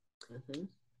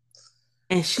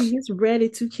 And she is ready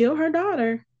to kill her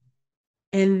daughter.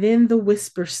 And then the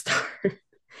whispers start.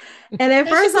 And at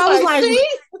first I was like,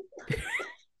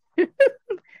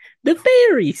 the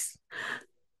fairies.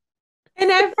 And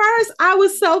at first, I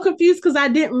was so confused because I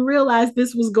didn't realize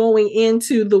this was going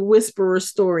into the Whisperer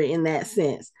story in that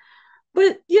sense.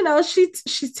 But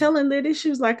she's telling Liddy, she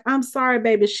was like, "I'm sorry,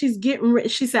 baby." She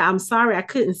said, "I'm sorry, I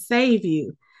couldn't save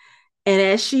you." And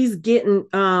as she's getting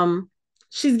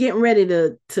ready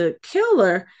to kill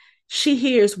her, she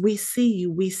hears, "We see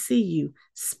you, we see you.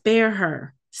 Spare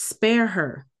her, spare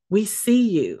her. We see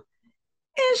you."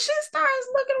 And she starts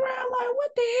looking around like,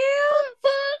 "What the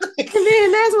hell?" And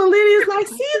then that's when Lydia's like,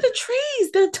 "See the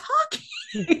trees, they're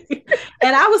talking."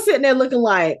 And I was sitting there looking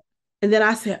like, and then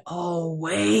I said, "Oh,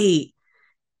 wait."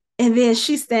 And then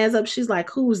she stands up, she's like,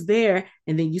 "Who's there?"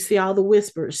 And then you see all the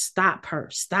whispers, "Stop her,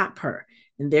 stop her."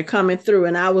 And they're coming through.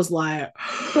 And I was like,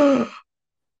 and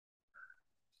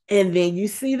then you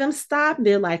see them stop.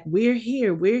 They're like, "We're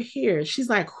here, we're here." She's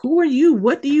like, "Who are you?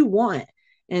 What do you want?"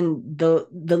 And the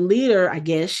leader, I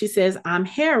guess, she says, "I'm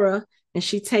Hera." And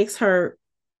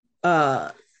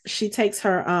uh she takes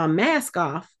her mask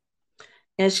off,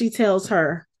 and she tells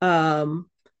her, "Don't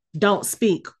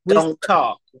speak, whisper." Don't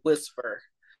talk, whisper.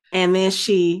 And then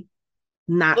they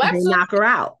knock her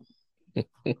out. I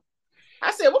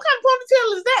said, "What kind of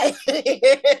ponytail is that?"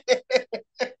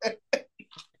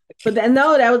 But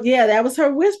that was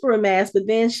her whisperer mask. But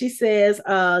then she says,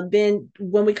 then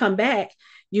when we come back,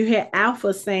 you hear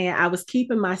Alpha saying, "I was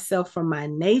keeping myself from my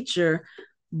nature,"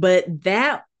 but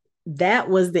that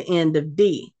was the end of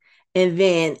D. And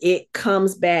then it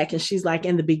comes back and she's like,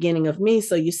 "In the beginning of me."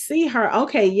 So you see her,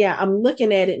 okay, yeah, I'm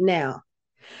looking at it now.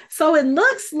 So it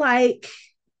looks like,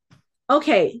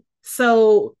 okay,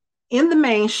 so in the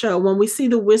main show, when we see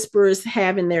the Whisperers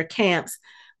having their camps,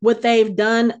 what they've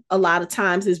done a lot of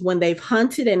times is when they've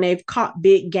hunted and they've caught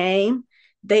big game,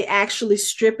 they actually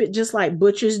strip it just like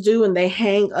butchers do and they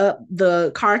hang up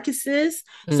the carcasses.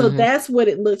 So that's what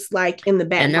it looks like in the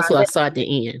background. And that's what I saw at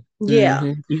the end.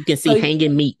 Yeah. You can see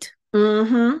hanging meat.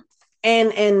 And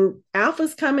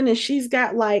Alpha's coming and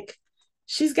it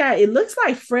looks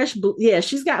like fresh,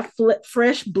 she's got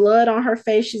fresh blood on her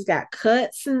face. She's got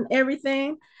cuts and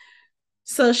everything.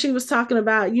 So she was talking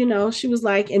about, she was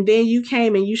like, "And then you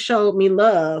came and you showed me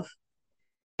love."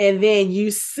 And then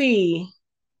you see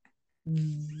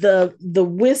the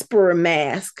whisperer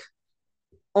mask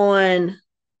on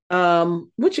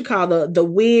what you call the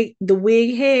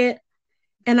wig head.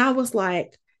 And I was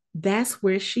like, that's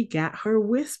where she got her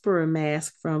whisperer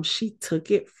mask from. She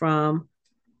took it from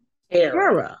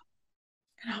Hera.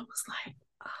 And I was like,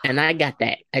 oh. And I got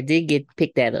that. I did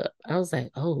pick that up. I was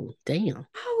like, oh, damn.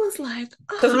 I was like,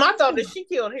 because my thought is she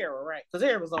killed Hera, right? Because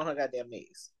Hera was on her goddamn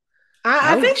knees.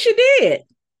 I think she did.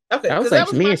 Okay. I was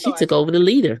like, man, she took over the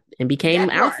leader and became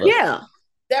Alpha. Yeah.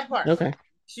 That part. Okay.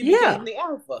 She became the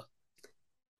Alpha.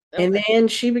 Okay. And then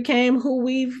she became who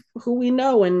we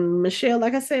know. And Michelle,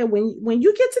 like I said, when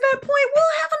you get to that point, we'll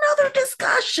have another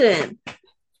discussion.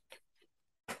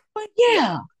 But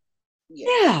yeah.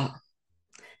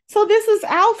 So this is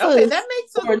Alpha's okay, that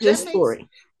makes story.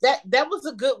 That was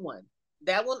a good one.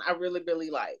 That one I really, really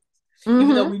liked.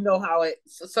 Even though we know how it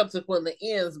subsequently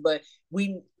ends, but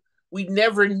we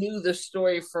never knew the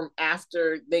story from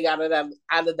after they got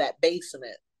out of that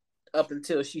basement up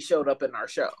until she showed up in our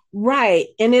show. Right.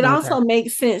 And it also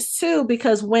makes sense too,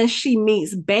 because when she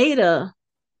meets Beta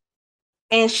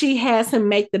and she has him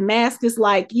make the mask, it's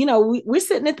like, we're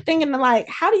sitting there thinking like,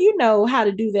 how do you know how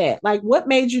to do that? Like, what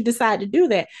made you decide to do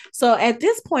that? So at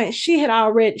this point, she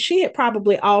had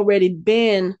probably already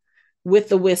been with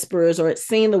the Whisperers or had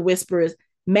seen the Whisperers.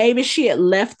 Maybe she had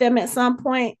left them at some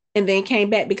point and then came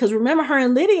back, because remember, her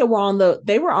and Lydia were on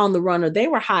the run, or they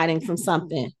were hiding from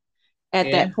something at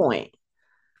that point.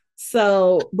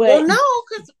 So, but no,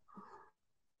 because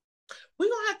we're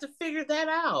gonna have to figure that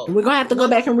out. We're gonna have to go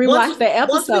back and rewatch that episode.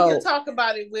 Once we can talk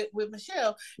about it with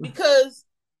Michelle, because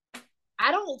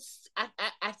I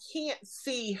can't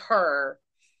see her,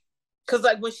 because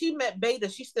like when she met Beta,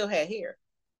 she still had hair.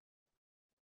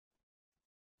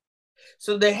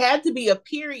 So there had to be a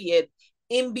period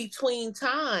in between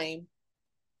time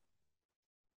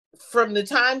from the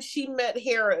time she met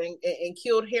Hera and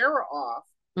killed Hera off,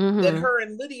 that her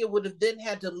and Lydia would have then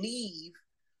had to leave,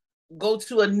 go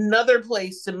to another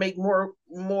place to make more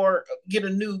get a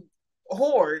new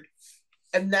horde,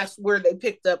 and that's where they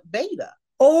picked up Beta.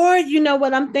 Or you know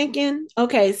what I'm thinking?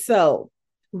 Okay, so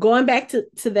going back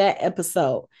to that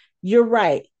episode, you're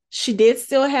right. She did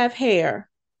still have hair.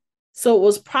 So it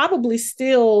was probably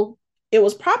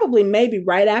maybe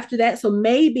right after that. So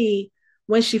maybe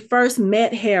when she first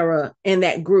met Hera in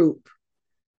that group,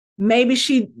 maybe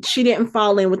she didn't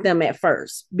fall in with them at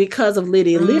first because of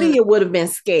Lydia. Lydia would have been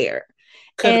scared.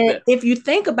 If you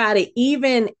think about it,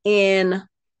 even in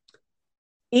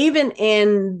even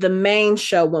in the main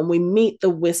show, when we meet the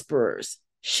Whisperers,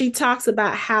 she talks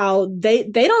about how they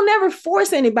don't never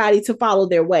force anybody to follow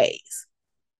their ways.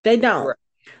 They don't. Right.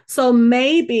 So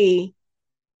maybe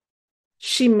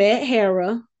she met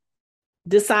Hera,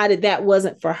 decided that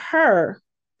wasn't for her,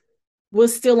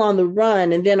 was still on the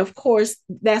run, and then of course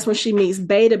that's when she meets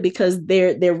Beta because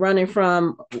they're running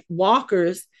from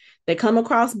walkers. They come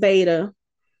across Beta,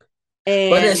 But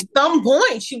and at some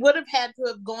point, she would have had to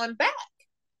have gone back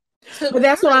to but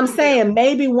that's what I'm find saying. him.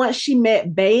 Maybe once she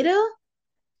met Beta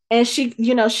and she,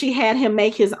 she had him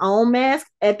make his own mask.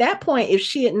 At that point, if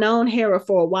she had known Hera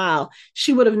for a while,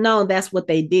 she would have known that's what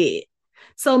they did.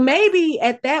 So maybe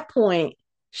at that point,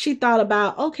 she thought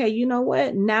about, okay, you know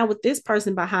what? Now with this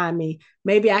person behind me,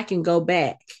 maybe I can go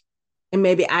back and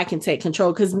maybe I can take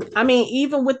control. Because I mean,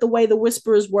 even with the way the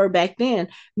Whisperers were back then,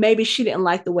 maybe she didn't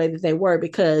like the way that they were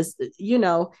because,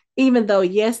 even though,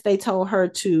 yes, they told her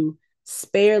to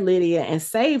spare Lydia and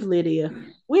save Lydia,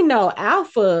 we know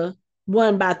Alpha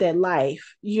one about that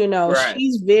life. Right.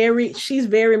 She's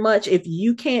very much, if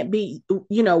you can't be,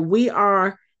 we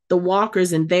are the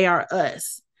walkers and they are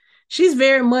us. She's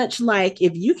very much like,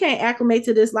 if you can't acclimate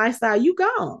to this lifestyle, you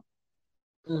gone.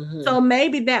 Mm-hmm. So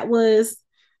maybe that was,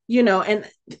 and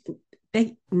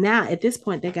they now at this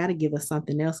point they got to give us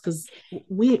something else because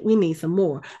we need some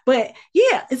more. But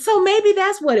yeah, so maybe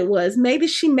that's what it was. Maybe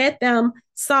she met them,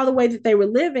 saw the way that they were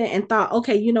living, and thought,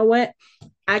 okay, you know what,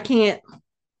 I can't.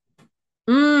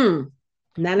 Now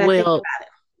that I think Well, about it.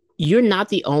 you're not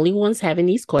the only ones having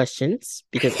these questions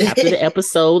because after the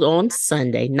episode on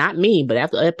Sunday, not me, but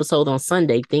after the episode on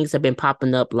Sunday, things have been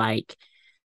popping up like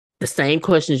the same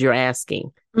questions you're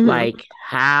asking, like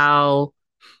how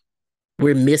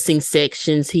we're missing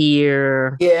sections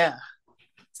here. Yeah.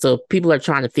 So people are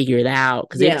trying to figure it out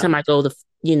because every Yeah. time I go to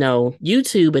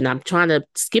YouTube and I'm trying to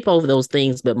skip over those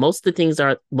things, but most of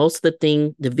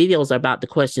the videos are about the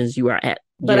questions you are at.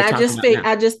 But You're I talking just about think now,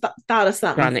 I just thought of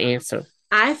trying something. to answer.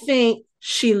 I think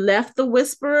she left the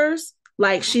Whisperers,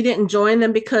 like she didn't join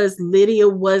them because Lydia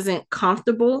wasn't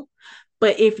comfortable.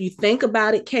 But if you think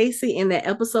about it, Casey, in that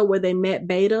episode where they met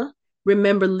Beta,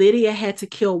 remember Lydia had to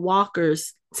kill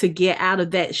walkers to get out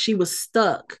of that. She was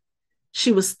stuck.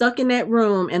 She was stuck in that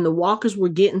room and the walkers were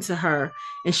getting to her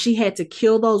and she had to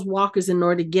kill those walkers in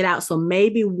order to get out. So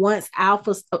maybe once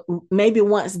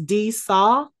D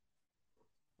saw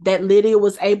that Lydia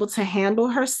was able to handle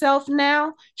herself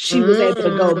now, she was able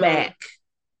to go back.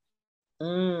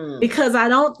 Because I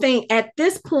don't think at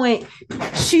this point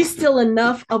she's still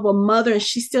enough of a mother and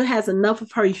she still has enough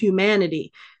of her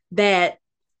humanity that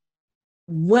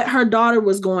what her daughter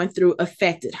was going through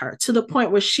affected her to the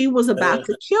point where she was about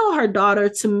to kill her daughter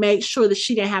to make sure that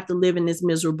she didn't have to live in this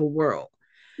miserable world.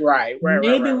 Right.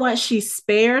 Maybe once she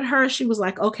spared her, she was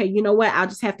like, okay, you know what? I'll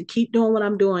just have to keep doing what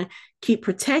I'm doing, keep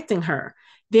protecting her.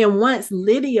 Then once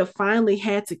Lydia finally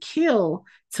had to kill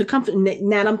to comfort,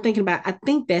 now I'm thinking about, I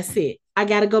think that's it. I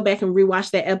got to go back and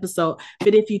rewatch that episode.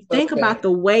 But if you think about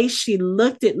the way she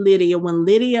looked at Lydia, when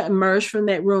Lydia emerged from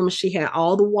that room, she had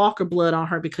all the walker blood on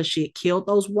her because she had killed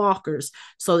those walkers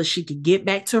so that she could get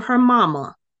back to her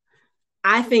mama.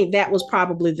 I think that was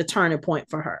probably the turning point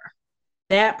for her.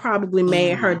 That probably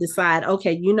made her decide,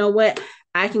 okay, you know what?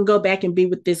 I can go back and be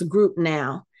with this group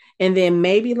now. And then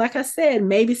maybe, like I said,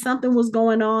 maybe something was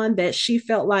going on that she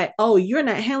felt like, oh, you're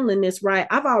not handling this right.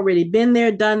 I've already been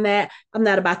there, done that. I'm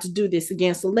not about to do this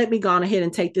again. So let me go on ahead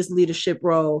and take this leadership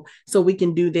role so we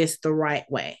can do this the right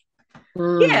way.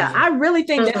 Yeah, I really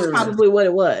think that's probably what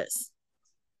it was.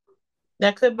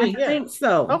 That could be, I think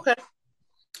so. Okay.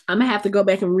 I'm going to have to go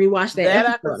back and rewatch that. That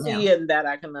I can see and that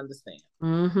I can understand.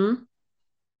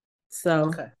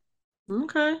 So,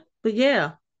 okay. But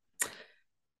yeah.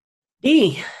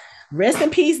 D, rest in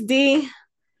peace, D.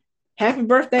 Happy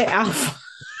birthday, Alpha.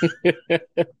 But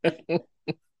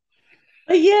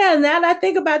yeah, now that I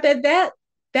think about that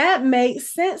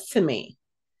makes sense to me.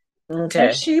 Okay.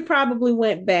 If she probably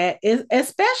went back,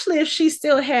 especially if she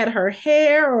still had her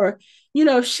hair or,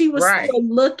 if she was still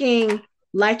looking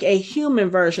like a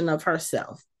human version of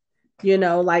herself,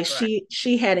 like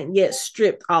she hadn't yet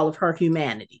stripped all of her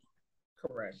humanity.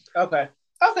 Correct. Okay.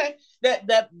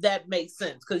 That makes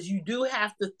sense because you do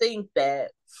have to think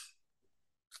that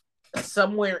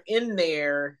somewhere in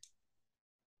there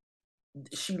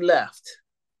she left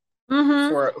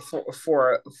for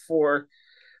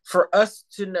us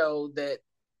to know that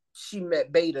she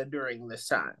met Beta during this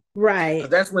time. Right.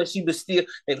 That's when they were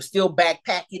still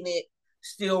backpacking it,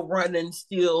 still running,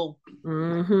 still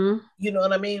you know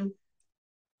what I mean?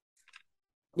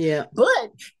 Yeah.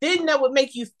 But then that would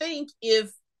make you think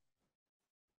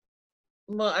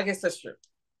well, I guess that's true.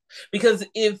 Because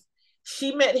if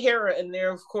she met Hera and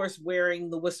they're of course wearing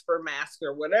the Whisper mask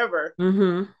or whatever,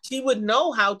 Mm-hmm. she would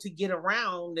know how to get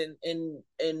around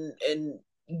and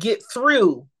get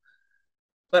through.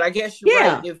 But I guess you're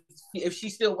right. Yeah. If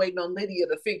she's still waiting on Lydia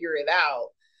to figure it out,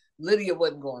 Lydia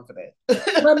wasn't going for that.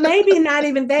 But maybe not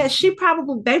even that.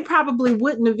 They probably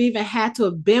wouldn't have even had to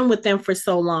have been with them for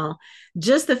so long.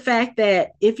 Just the fact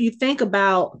that if you think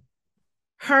about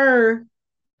her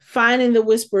finding the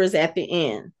Whisperers at the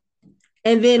end,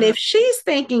 and then if she's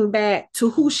thinking back to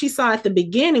who she saw at the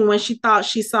beginning when she thought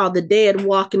she saw the dead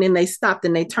walking and they stopped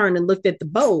and they turned and looked at the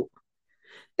boat,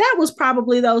 that was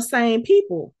probably those same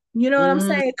people. You know what I'm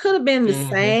saying? It could have been the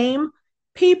same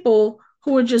people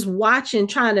who were just watching,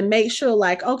 trying to make sure,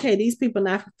 like, okay, these people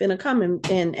not gonna come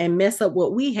and mess up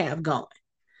what we have going.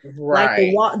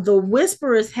 Right. Like the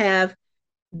Whisperers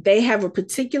they have a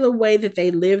particular way that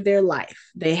they live their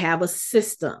life. They have a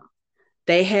system.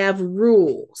 They have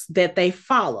rules that they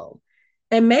follow.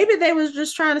 And maybe they was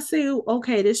just trying to see,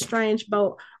 okay, this strange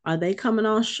boat, are they coming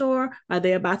on shore? Are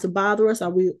they about to bother us? Are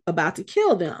we about to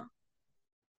kill them?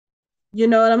 You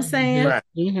know what I'm saying? Right.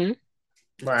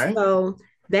 Mm-hmm. Right. So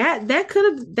that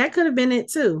could have been it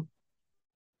too.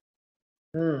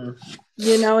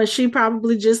 You know, and she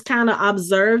probably just kind of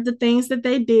observed the things that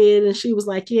they did, and she was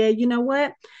like, "Yeah, you know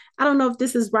what? I don't know if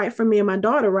this is right for me and my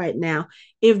daughter right now.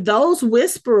 If those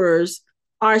Whisperers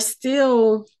are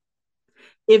still,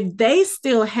 if they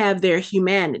still have their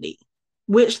humanity,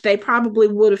 which they probably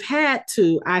would have had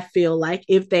to, I feel like,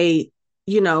 if they,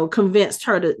 convinced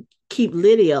her to keep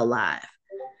Lydia alive."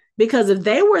 Because if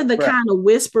they were the kind of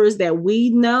Whisperers that we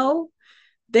know,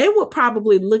 they would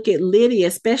probably look at Lydia,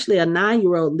 especially a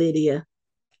 9-year-old Lydia,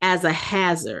 as a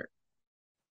hazard.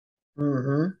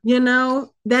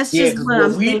 That's just what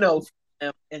I'm thinking. Know from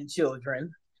them and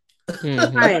children.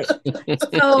 Right.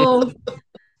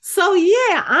 So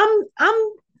yeah, I'm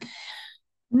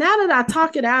now that I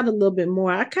talk it out a little bit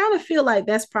more, I kind of feel like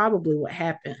that's probably what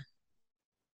happened.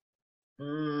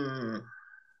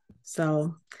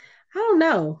 So I don't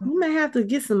know. We may have to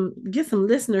get some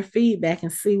listener feedback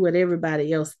and see what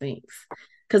everybody else thinks.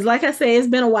 Because like I said, it's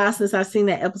been a while since I've seen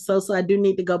that episode, so I do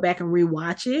need to go back and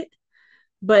rewatch it.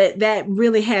 But that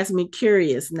really has me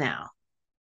curious now.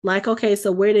 Like, okay,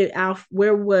 so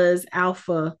where was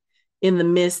Alpha in the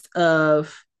midst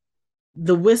of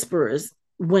the Whisperers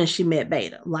when she met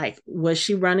Beta? Like, was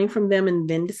she running from them and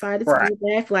then decided to go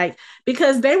back? Like,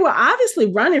 because they were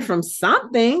obviously running from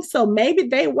something. So maybe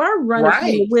they were running from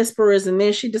the Whisperers, and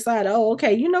then she decided, oh,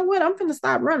 okay, you know what? I'm gonna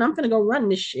stop running. I'm gonna go run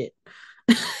this shit.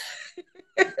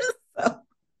 So.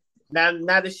 Now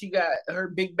that she got her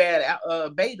big bad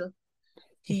Beta,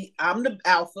 I'm the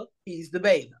Alpha, he's the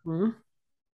Beta.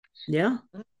 Yeah.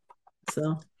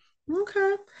 So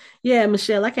okay. Yeah,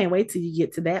 Michelle, I can't wait till you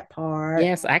get to that part.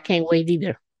 Yes, I can't wait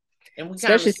either. And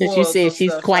especially since you said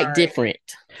she's quite different.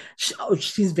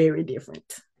 She's very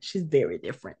different. She's very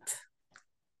different.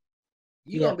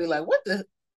 You're gonna be like, what the?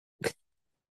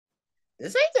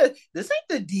 This ain't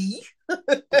the D.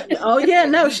 Oh yeah,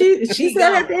 no, she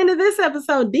said at the end of this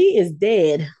episode, D is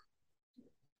dead.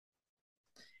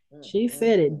 She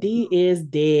said it. D is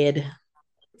dead.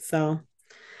 So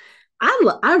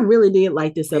I really did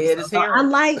like this episode.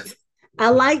 I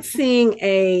liked seeing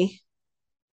a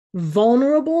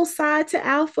vulnerable side to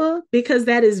Alpha, because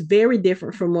that is very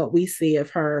different from what we see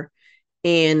of her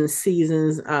in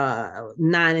seasons 9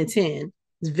 and 10.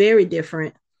 It's very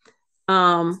different.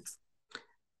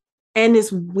 And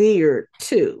it's weird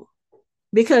too,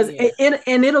 because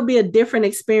it'll be a different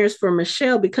experience for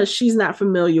Michelle because she's not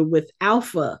familiar with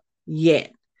Alpha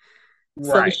yet.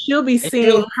 Right. So she'll be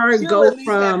seeing her go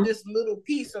from this little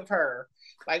piece of her.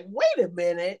 Like, wait a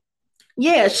minute.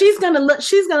 Yeah, she's gonna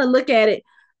look at it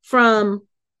from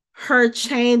her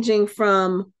changing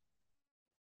from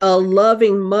a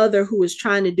loving mother who is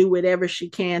trying to do whatever she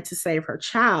can to save her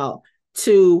child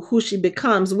to who she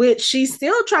becomes, which she's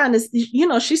still trying to,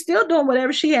 she's still doing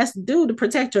whatever she has to do to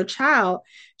protect her child.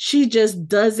 She just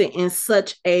does it in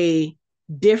such a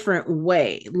different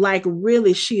way. Like,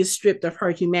 really, she is stripped of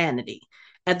her humanity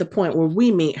at the point where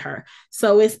we meet her.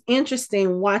 So it's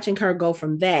interesting watching her go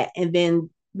from that and then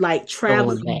like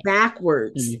traveling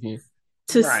backwards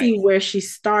to see where she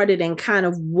started and kind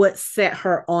of what set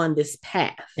her on this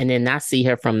path. And then I see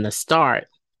her from the start.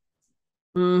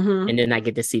 And then I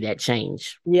get to see that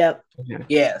change. Yep.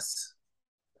 Yes.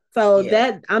 So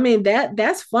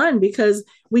that's fun because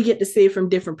we get to see it from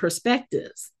different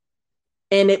perspectives.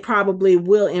 And it probably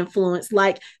will influence,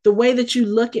 like the way that you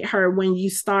look at her when you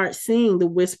start seeing the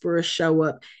Whisperers show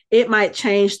up, it might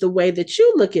change the way that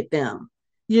you look at them,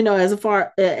 as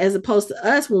opposed to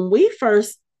us when we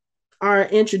first are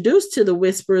introduced to the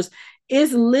Whisperers.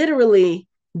 it's literally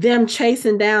them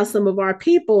chasing down some of our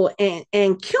people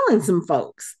and killing some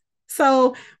folks.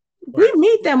 So we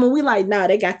meet them and we like, no,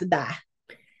 they got to die.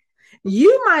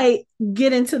 You might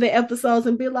get into the episodes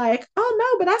and be like, oh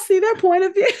no, but I see their point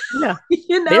of view. Yeah.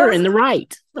 They're in the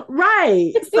right.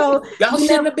 Right. So y'all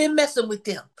shouldn't have been messing with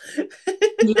them.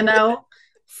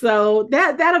 So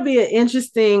that'll be an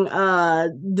interesting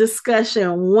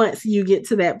discussion once you get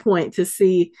to that point to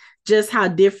see just how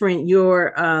different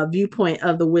your viewpoint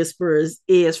of the Whisperers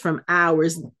is from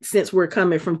ours, since we're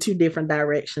coming from two different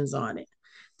directions on it.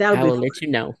 I will let you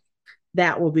know.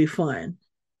 That will be fun.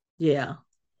 Yeah.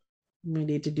 We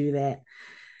need to do that.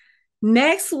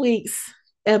 Next week's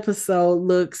episode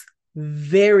looks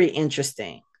very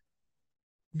interesting.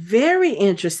 Very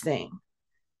interesting.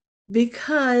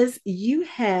 Because you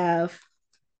have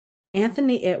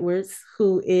Anthony Edwards,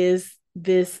 who is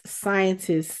this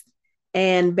scientist,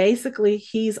 and basically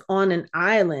he's on an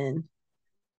island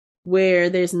where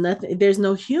there's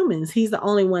no humans. He's the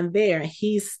only one there.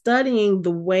 He's studying the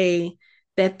way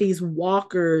that these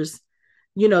walkers,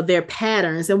 their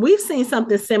patterns. And we've seen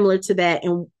something similar to that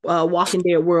in Walking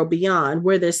Dead World Beyond,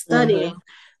 where they're studying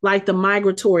like the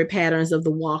migratory patterns of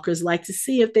the walkers, like to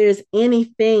see if there's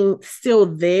anything still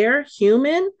there,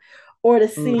 human, or to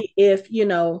see if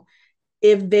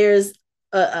there's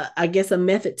I guess a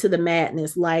method to the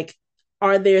madness. Like,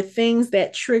 are there things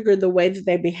that trigger the way that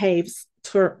they behave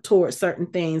towards certain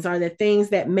things? Are there things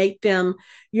that make them,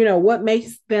 what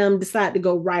makes them decide to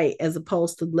go right as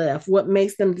opposed to left? What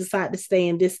makes them decide to stay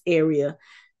in this area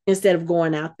instead of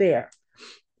going out there?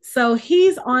 So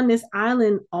he's on this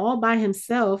island all by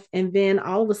himself, and then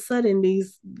all of a sudden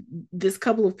this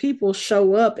couple of people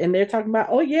show up and they're talking about,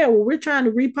 oh yeah, well, we're trying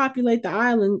to repopulate the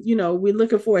island, we're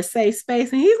looking for a safe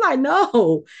space. And he's like,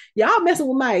 no, y'all messing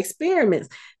with my experiments.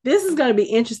 This is going to be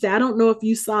interesting. I don't know if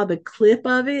you saw the clip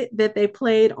of it that they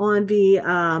played on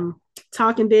the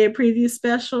Talking Dead preview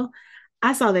special.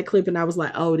 I saw that clip and I was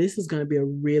like, oh, this is going to be a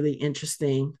really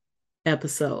interesting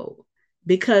episode.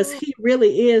 Because he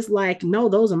really is like, no,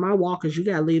 those are my walkers. You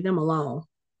gotta leave them alone.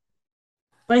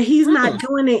 But he's not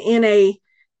doing it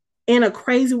in a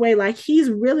crazy way. Like,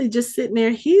 he's really just sitting there.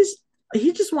 He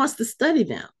just wants to study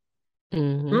them.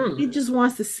 He just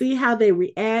wants to see how they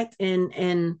react,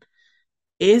 and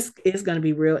it's gonna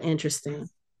be real interesting.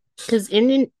 Because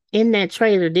in that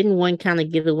trailer, didn't one kind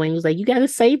of give away? He was like, "You gotta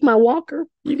save my walker.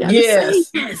 You gotta save."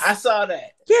 Yes, I saw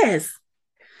that. Yes.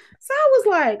 So I was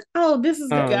like, oh, this is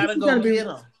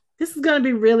going to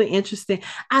be really interesting.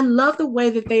 I love the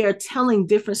way that they are telling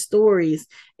different stories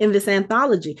in this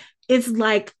anthology. It's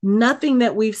like nothing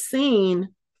that we've seen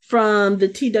from the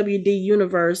TWD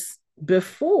universe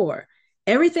before.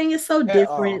 Everything is so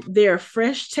different. There are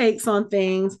fresh takes on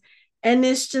things. And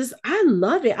it's just, I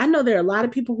love it. I know there are a lot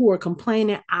of people who are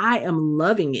complaining. I am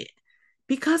loving it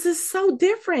because it's so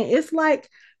different. It's like,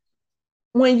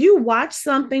 when you watch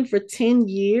something for 10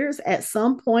 years, at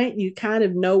some point, you kind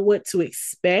of know what to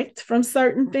expect from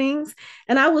certain things.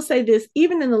 And I will say this,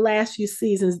 even in the last few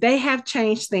seasons, they have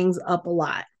changed things up a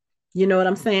lot. You know what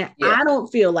I'm saying? Yeah. I don't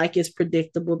feel like it's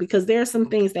predictable because there are some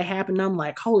things that happen. I'm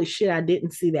like, holy shit, I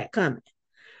didn't see that coming.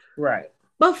 Right.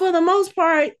 But for the most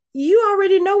part, you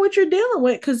already know what you're dealing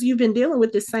with because you've been dealing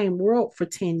with the same world for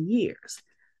 10 years.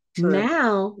 True.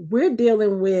 Now we're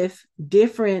dealing with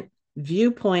different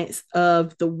viewpoints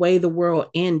of the way the world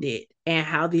ended and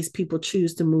how these people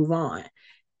choose to move on.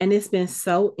 And it's been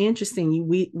so interesting.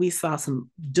 We saw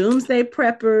some doomsday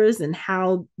preppers and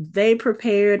how they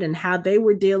prepared and how they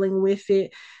were dealing with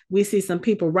it. We see some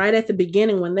people right at the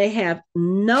beginning when they have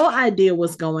no idea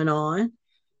what's going on.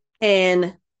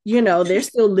 And, they're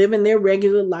still living their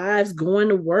regular lives, going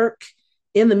to work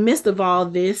in the midst of all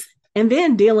this, and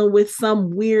then dealing with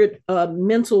some weird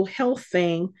mental health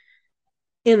thing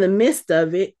in the midst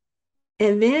of it.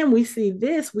 And then we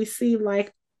see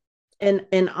like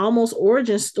an almost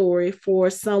origin story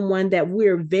for someone that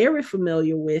we're very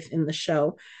familiar with in the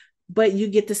show, but you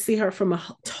get to see her from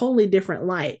a totally different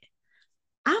light.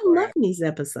 I'm loving these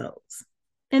episodes.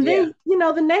 And then,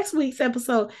 the next week's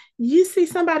episode, you see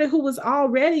somebody who was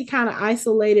already kind of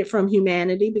isolated from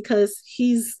humanity because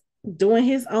he's doing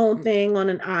his own thing on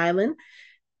an island.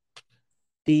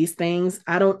 These things,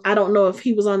 I don't know if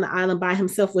he was on the island by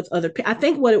himself with other people. I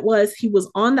think what it was, he was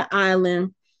on the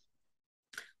island.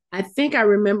 I think I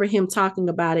remember him talking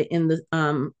about it in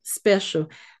the special.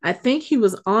 I think he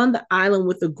was on the island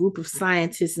with a group of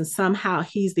scientists, and somehow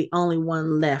he's the only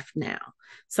one left now.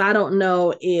 So I don't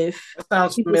know if that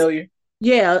sounds familiar.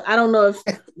 I don't know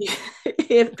if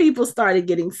if people started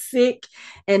getting sick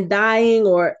and dying,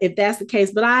 or if that's the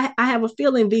case. But I have a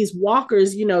feeling these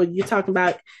walkers, you're talking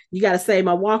about, you got to save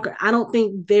my walker. I don't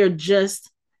think they're just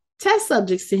test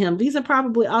subjects to him. These are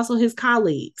probably also his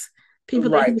colleagues,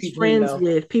 people that he was friends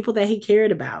with, people that he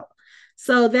cared about.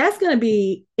 So that's going to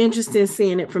be interesting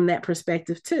seeing it from that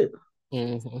perspective too.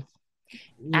 We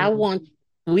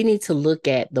need to look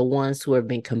at the ones who have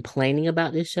been complaining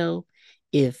about this show.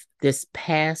 If this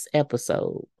past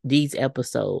episode,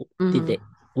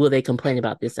 will they complain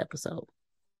about this episode?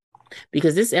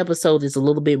 Because this episode is a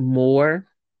little bit more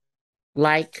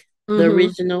like the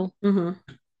original than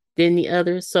the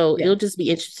others. So it'll just be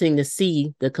interesting to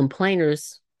see the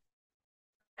complainers,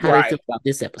 how they feel about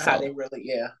this episode. How they really,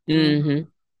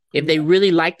 If they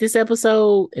really like this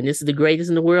episode and this is the greatest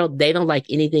in the world, they don't like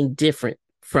anything different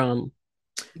from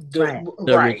the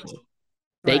original.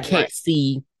 They can't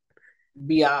see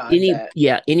beyond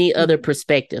any other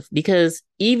perspective, because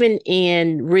even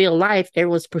in real life,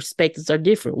 everyone's perspectives are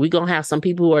different. We're gonna have some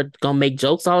people who are gonna make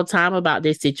jokes all the time about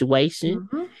their situation,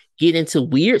 get into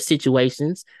weird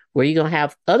situations, where you're gonna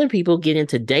have other people get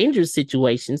into dangerous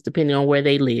situations depending on where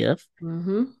they live.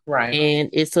 Right. And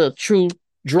it's a true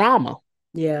drama.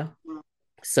 Yeah.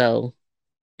 So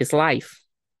it's life.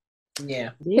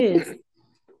 Yeah. It is.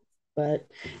 But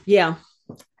yeah,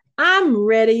 I'm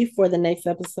ready for the next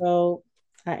episode.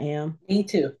 I am. Me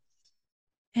too.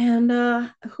 And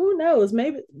who knows?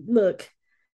 Maybe, look,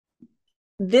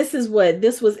 this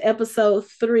was episode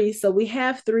 3. So we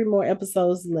have 3 more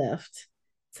episodes left.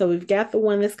 So we've got the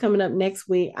one that's coming up next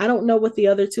week. I don't know what the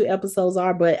other 2 episodes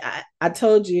are, but I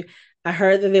told you, I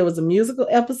heard that there was a musical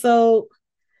episode.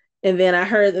 And then I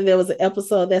heard that there was an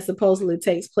episode that supposedly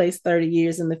takes place 30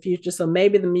 years in the future. So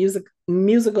maybe the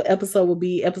musical episode will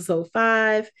be episode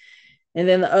 5. And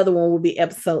then the other one will be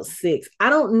episode 6. I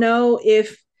don't know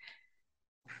if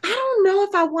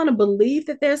I want to believe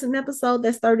that there's an episode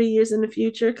that's 30 years in the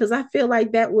future, because I feel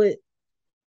like that would,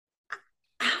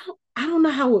 I don't know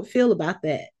how I would feel about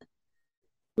that.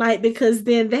 Like, because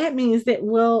then that means that,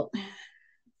 well,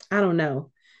 I don't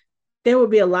know. There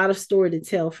would be a lot of story to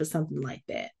tell for something like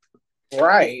that.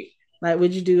 Right. Like,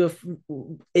 would you do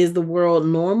is the world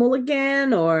normal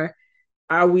again, or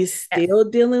are we still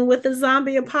dealing with a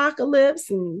zombie apocalypse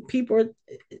and people are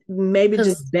maybe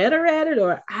just better at it?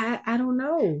 Or I don't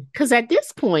know. Because at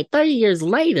this point, 30 years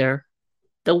later,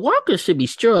 the walkers should be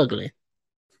struggling.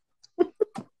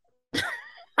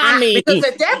 I mean, because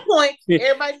at that point,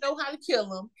 everybody know how to kill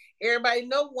them. Everybody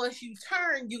know once you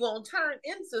turn, you're going to turn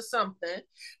into something.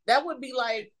 That would be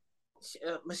like,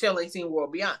 Michelle ain't seen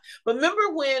World Beyond. But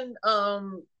remember when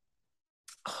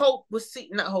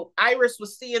Iris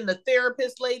was seeing the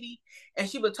therapist lady, and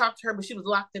she would talk to her, but she was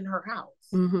locked in her house.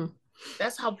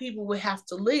 That's how people would have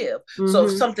to live. So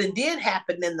if something did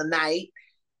happen in the night,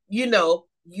 you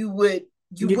wouldn't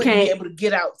be able to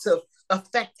get out to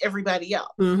affect everybody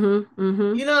else. You know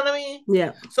what I mean?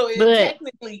 Yeah. So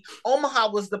technically,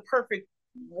 Omaha was the perfect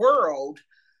world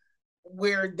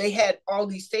where they had all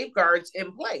these safeguards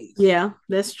in place. Yeah,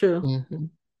 that's true.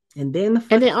 And then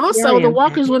also the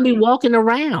walkers wouldn't be walking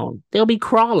around; they'll be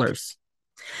crawlers.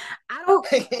 I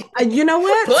don't. You know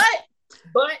what?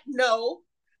 But no,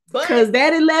 because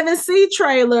that 11C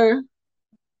trailer,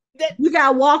 you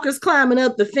got walkers climbing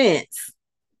up the fence.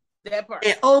 That part.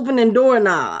 And opening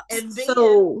doorknobs. And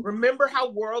then remember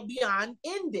how World Beyond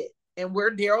ended and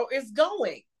where Daryl is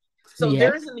going. So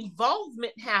there's an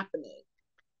evolvement happening.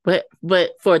 But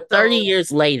for 30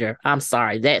 years later, I'm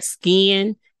sorry, that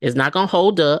skin is not going to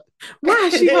hold up. Why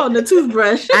is she holding a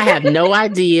toothbrush? I have no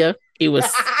idea. It was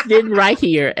sitting right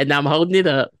here and I'm holding it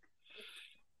up.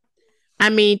 I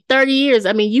mean, 30 years.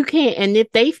 I mean, you can't. And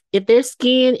if their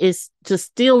skin is just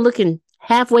still looking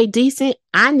halfway decent,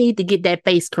 I need to get that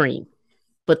face cream.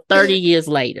 But 30 years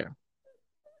later.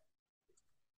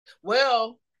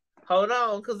 Well, hold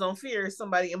on, because on Fear,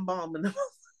 somebody embalming them.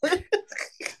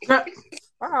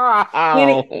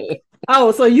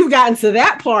 So you've gotten to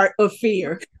that part of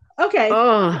Fear. Okay.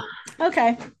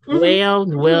 Okay.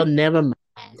 Well, never mind.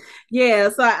 Yeah,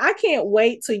 so I can't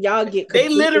wait till y'all get. They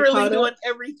literally doing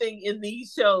everything in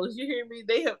these shows. You hear me?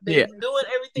 They're doing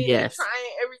everything. Yes. They're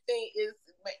trying everything.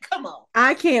 Come on.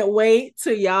 I can't wait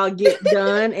till y'all get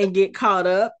done and get caught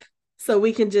up, so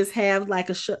we can just have like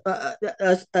a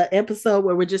episode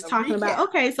where we're just talking about.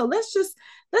 Okay, so let's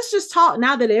just talk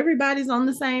now that everybody's on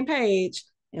the same page,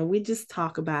 and we just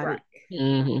talk about it.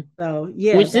 So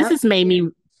yeah, this has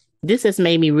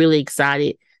made me really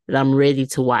excited that I'm ready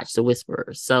to watch The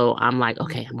Whisperers. So I'm like,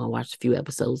 okay, I'm gonna watch a few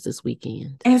episodes this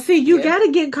weekend. And see, you got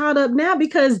to get caught up now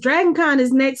because Dragon Con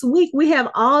is next week. We have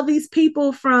all these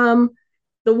people from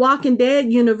the Walking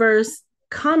Dead universe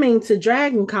coming to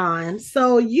Dragon Con.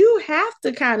 So you have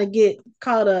to kind of get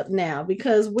caught up now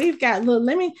because we've got look,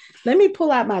 let me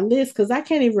pull out my list because I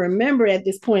can't even remember at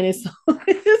this point. It's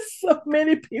so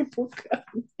many people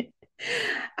coming.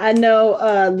 I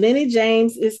know Lenny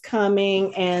James is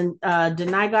coming and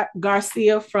Denai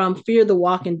Garcia from Fear the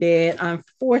Walking Dead.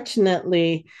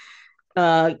 Unfortunately,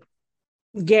 uh,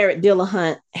 Garrett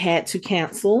Dillahunt had to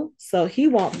cancel, so he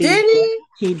won't be. Did he?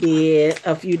 He did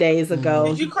a few days ago.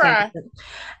 Did you cry?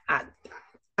 I,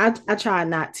 I tried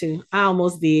not to. I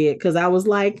almost did because I was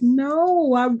like,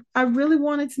 no, I really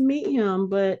wanted to meet him,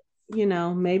 but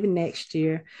maybe next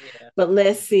year. Yeah. But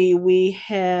let's see. We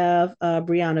have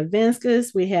Brianna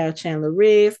Venskis, we have Chandler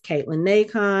Riggs, Caitlin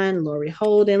Nacon, Lori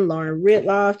Holden, Lauren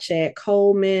Ritloff, Chad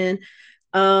Coleman.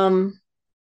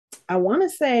 I want to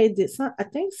say I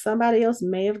think somebody else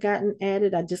may have gotten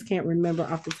added. I just can't remember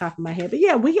off the top of my head. But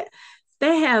yeah,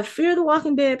 they have Fear the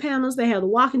Walking Dead panels. They have the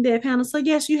Walking Dead panels. So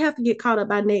yes, you have to get caught up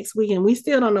by next weekend. We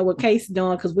still don't know what Casey's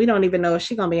doing because we don't even know if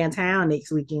she's gonna be in town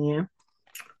next weekend.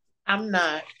 I'm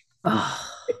not. Oh.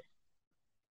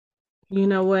 You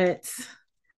know what?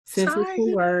 Since it's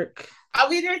for work, I'll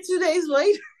be there 2 days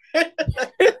later.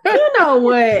 You know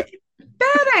what?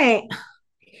 That ain't.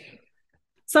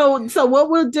 So what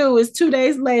we'll do is 2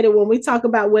 days later when we talk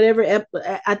about whatever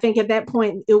I think at that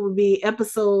point it would be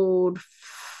episode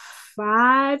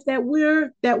 5 that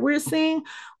we're seeing.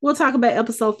 We'll talk about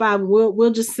episode 5.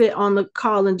 We'll just sit on the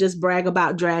call and just brag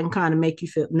about Dragon Con and make you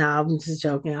feel. No, I'm just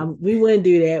joking. We wouldn't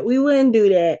do that. We wouldn't do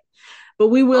that. But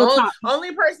we will talk.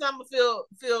 Only person I'm gonna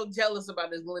feel jealous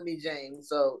about is Lenny James.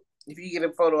 So if you get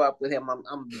a photo op with him, I'm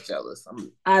gonna be jealous.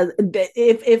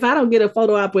 If I don't get a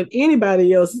photo op with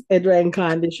anybody else at Dragon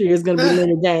Con this year, it's gonna be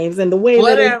Lenny James. And the way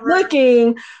that it's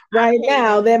looking right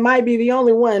now, that might be the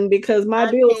only one because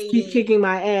my bills keep kicking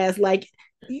my ass. Like,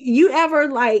 you ever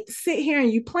like sit here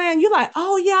and you plan? You're like,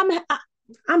 oh yeah,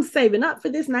 I'm saving up for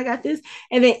this and I got this.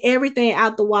 And then everything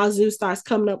out the wazoo starts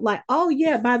coming up like, oh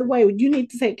yeah, by the way, you need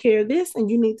to take care of this and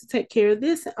you need to take care of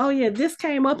this. And oh yeah, this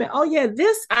came up and oh yeah,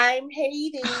 this. I'm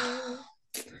hating.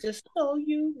 Just so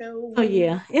you know. Oh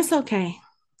yeah, it's okay.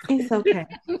 It's okay.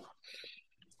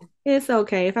 It's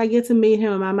okay. If I get to meet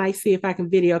him, I might see if I can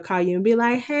video call you and be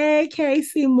like, hey,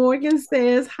 Casey, Morgan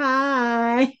says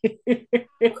hi.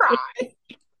 Cry.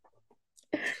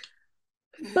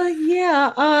 But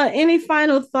yeah, any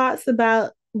final thoughts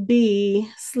about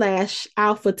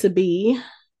B/Alpha to B?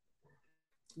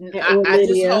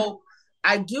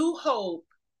 I do hope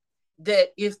that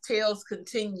if Tales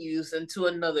continues into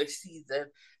another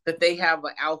season, that they have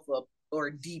an Alpha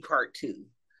or D part 2.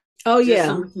 Oh yeah,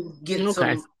 so we can get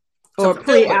some or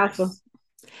pre-Alpha.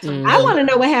 I want to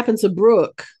know what happened to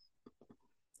Brooke.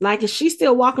 Like, is she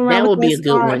still walking around with that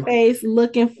scarred face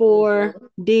looking for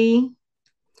D?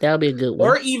 That would be a good one.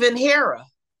 Or even Hera.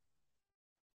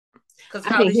 Because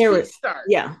how did she start?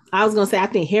 Yeah, I was gonna say I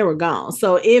think Hera gone.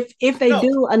 So if they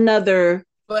do another,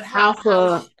 but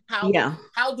Alpha,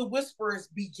 how the Whisperers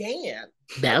began.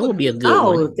 That would be a good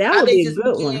one. That would be a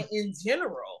good one in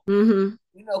general. Mm-hmm.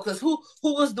 You know, because who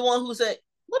was the one who said,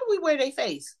 "What do we wear their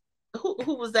face"? Who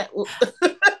was that?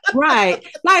 Right,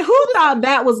 like who thought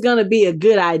that was gonna be a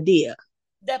good idea?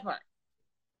 That part.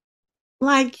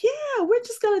 Like, yeah, we're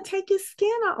just gonna take his skin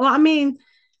off. Well, I mean,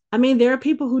 there are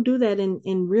people who do that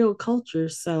in real culture,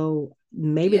 so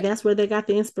maybe that's where they got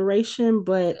the inspiration.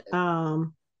 But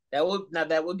that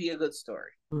would be a good story.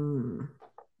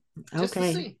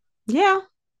 Okay, yeah,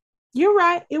 you're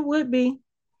right. It would be.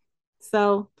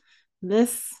 So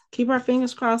let's keep our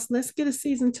fingers crossed. Let's get a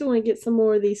season 2 and get some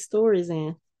more of these stories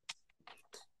in.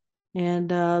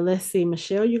 And let's see,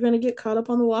 Michelle, you're going to get caught up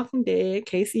on The Walking Dead.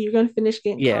 Casey, you're going to finish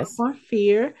getting caught up on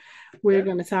Fear. We're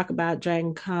going to talk about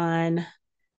Dragon Con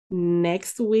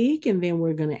next week, and then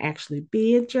we're going to actually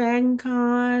be at Dragon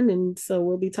Con. And so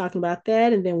we'll be talking about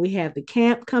that. And then we have the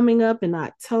camp coming up in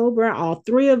October. All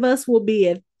 3 of us will be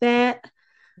at that.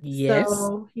 Yes.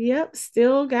 So, yep,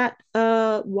 still got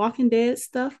Walking Dead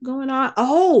stuff going on.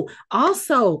 Oh,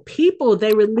 also, people,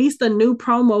 they released a new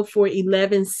promo for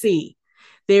 11C.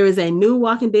 There is a new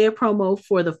Walking Dead promo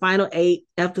for the final 8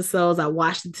 episodes. I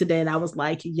watched it today and I was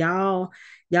like, y'all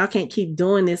can't keep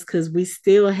doing this because we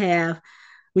still have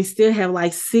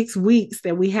like 6 weeks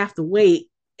that we have to wait.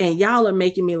 And y'all are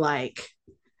making me like,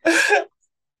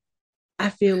 I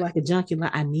feel like a junkie.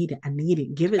 Like, I need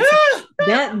it. Give it to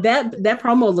that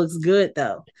promo looks good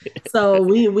though. So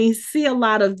we see a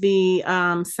lot of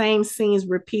the same scenes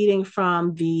repeating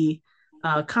from the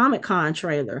Comic-Con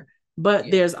trailer.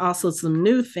 But there's also some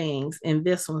new things in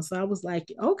this one. So I was like,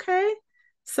 okay.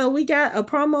 So we got a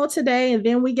promo today, and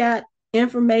then we got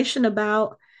information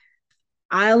about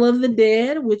Isle of the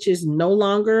Dead, which is no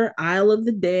longer Isle of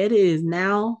the Dead. It is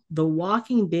now The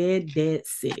Walking Dead Dead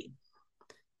City.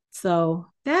 So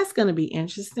that's going to be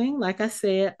interesting. Like I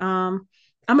said, I'm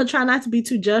going to try not to be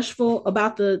too judgeful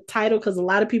about the title because a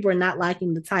lot of people are not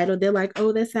liking the title. They're like,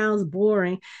 oh, that sounds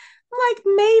boring. I'm like,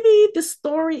 maybe the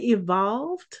story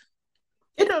evolved.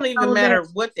 It don't even matter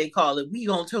what they call it. We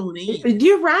gonna tune in.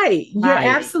 You're right. You're Right.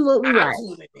 absolutely right.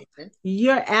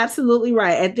 You're absolutely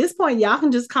right. At this point, y'all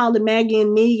can just call it Maggie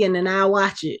and Megan and I'll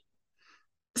watch it.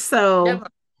 So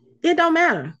it don't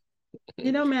matter.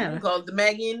 It don't You matter. can call it the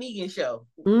Maggie and Megan show.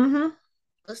 Mm-hmm.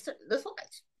 Let's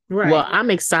watch. Right. Well, I'm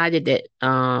excited that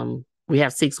we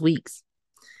have 6 weeks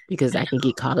because I can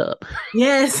get caught up.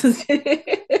 Yes.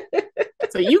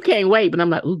 So you can't wait, but I'm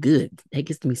like, oh, good. That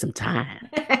gives me some time.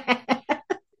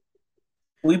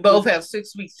 We both have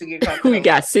 6 weeks to get caught up. We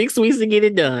got 6 weeks to get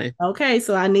it done. Okay,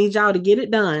 so I need y'all to get it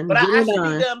done. But I should be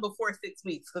done before 6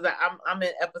 weeks because I'm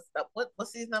in episode. What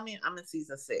season I'm in? I'm in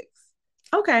season 6.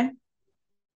 Okay.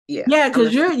 Yeah. Yeah,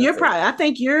 because you're probably. I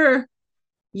think you're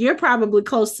probably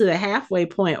close to the halfway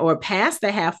point or past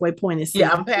the halfway point.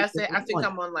 I'm past it. I think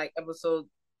I'm on like episode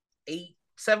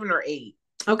 7 or 8.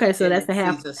 Okay, so that's the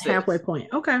halfway point.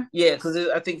 Okay. Yeah, because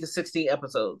I think it's 16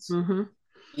 episodes. Mm-hmm.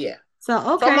 Yeah.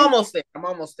 So okay, so I'm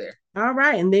almost there. All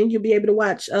right, and then you'll be able to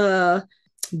watch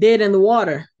Dead in the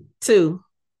Water too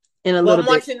in a little bit.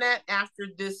 I'm watching that after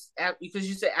this, because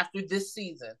you said after this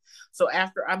season. So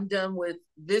after I'm done with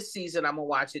this season, I'm gonna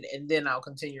watch it, and then I'll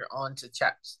continue on to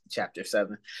chapter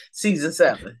 7, season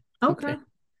 7. Okay.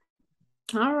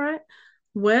 All right.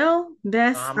 Well,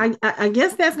 that's I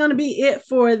guess that's going to be it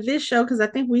for this show because I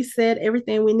think we said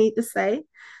everything we need to say.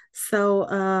 So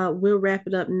we'll wrap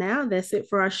it up now. That's it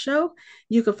for our show.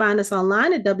 You can find us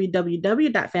online at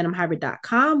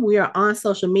www.fandomhybrid.com. We are on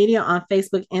social media on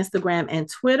Facebook, Instagram, and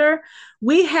Twitter.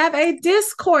 We have a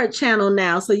Discord channel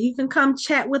now, so you can come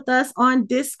chat with us on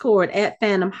Discord at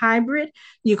Fandom Hybrid.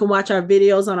 You can watch our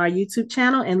videos on our YouTube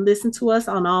channel and listen to us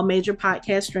on all major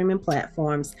podcast streaming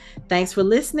platforms. Thanks for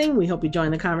listening. We hope you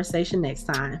join the conversation next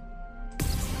time.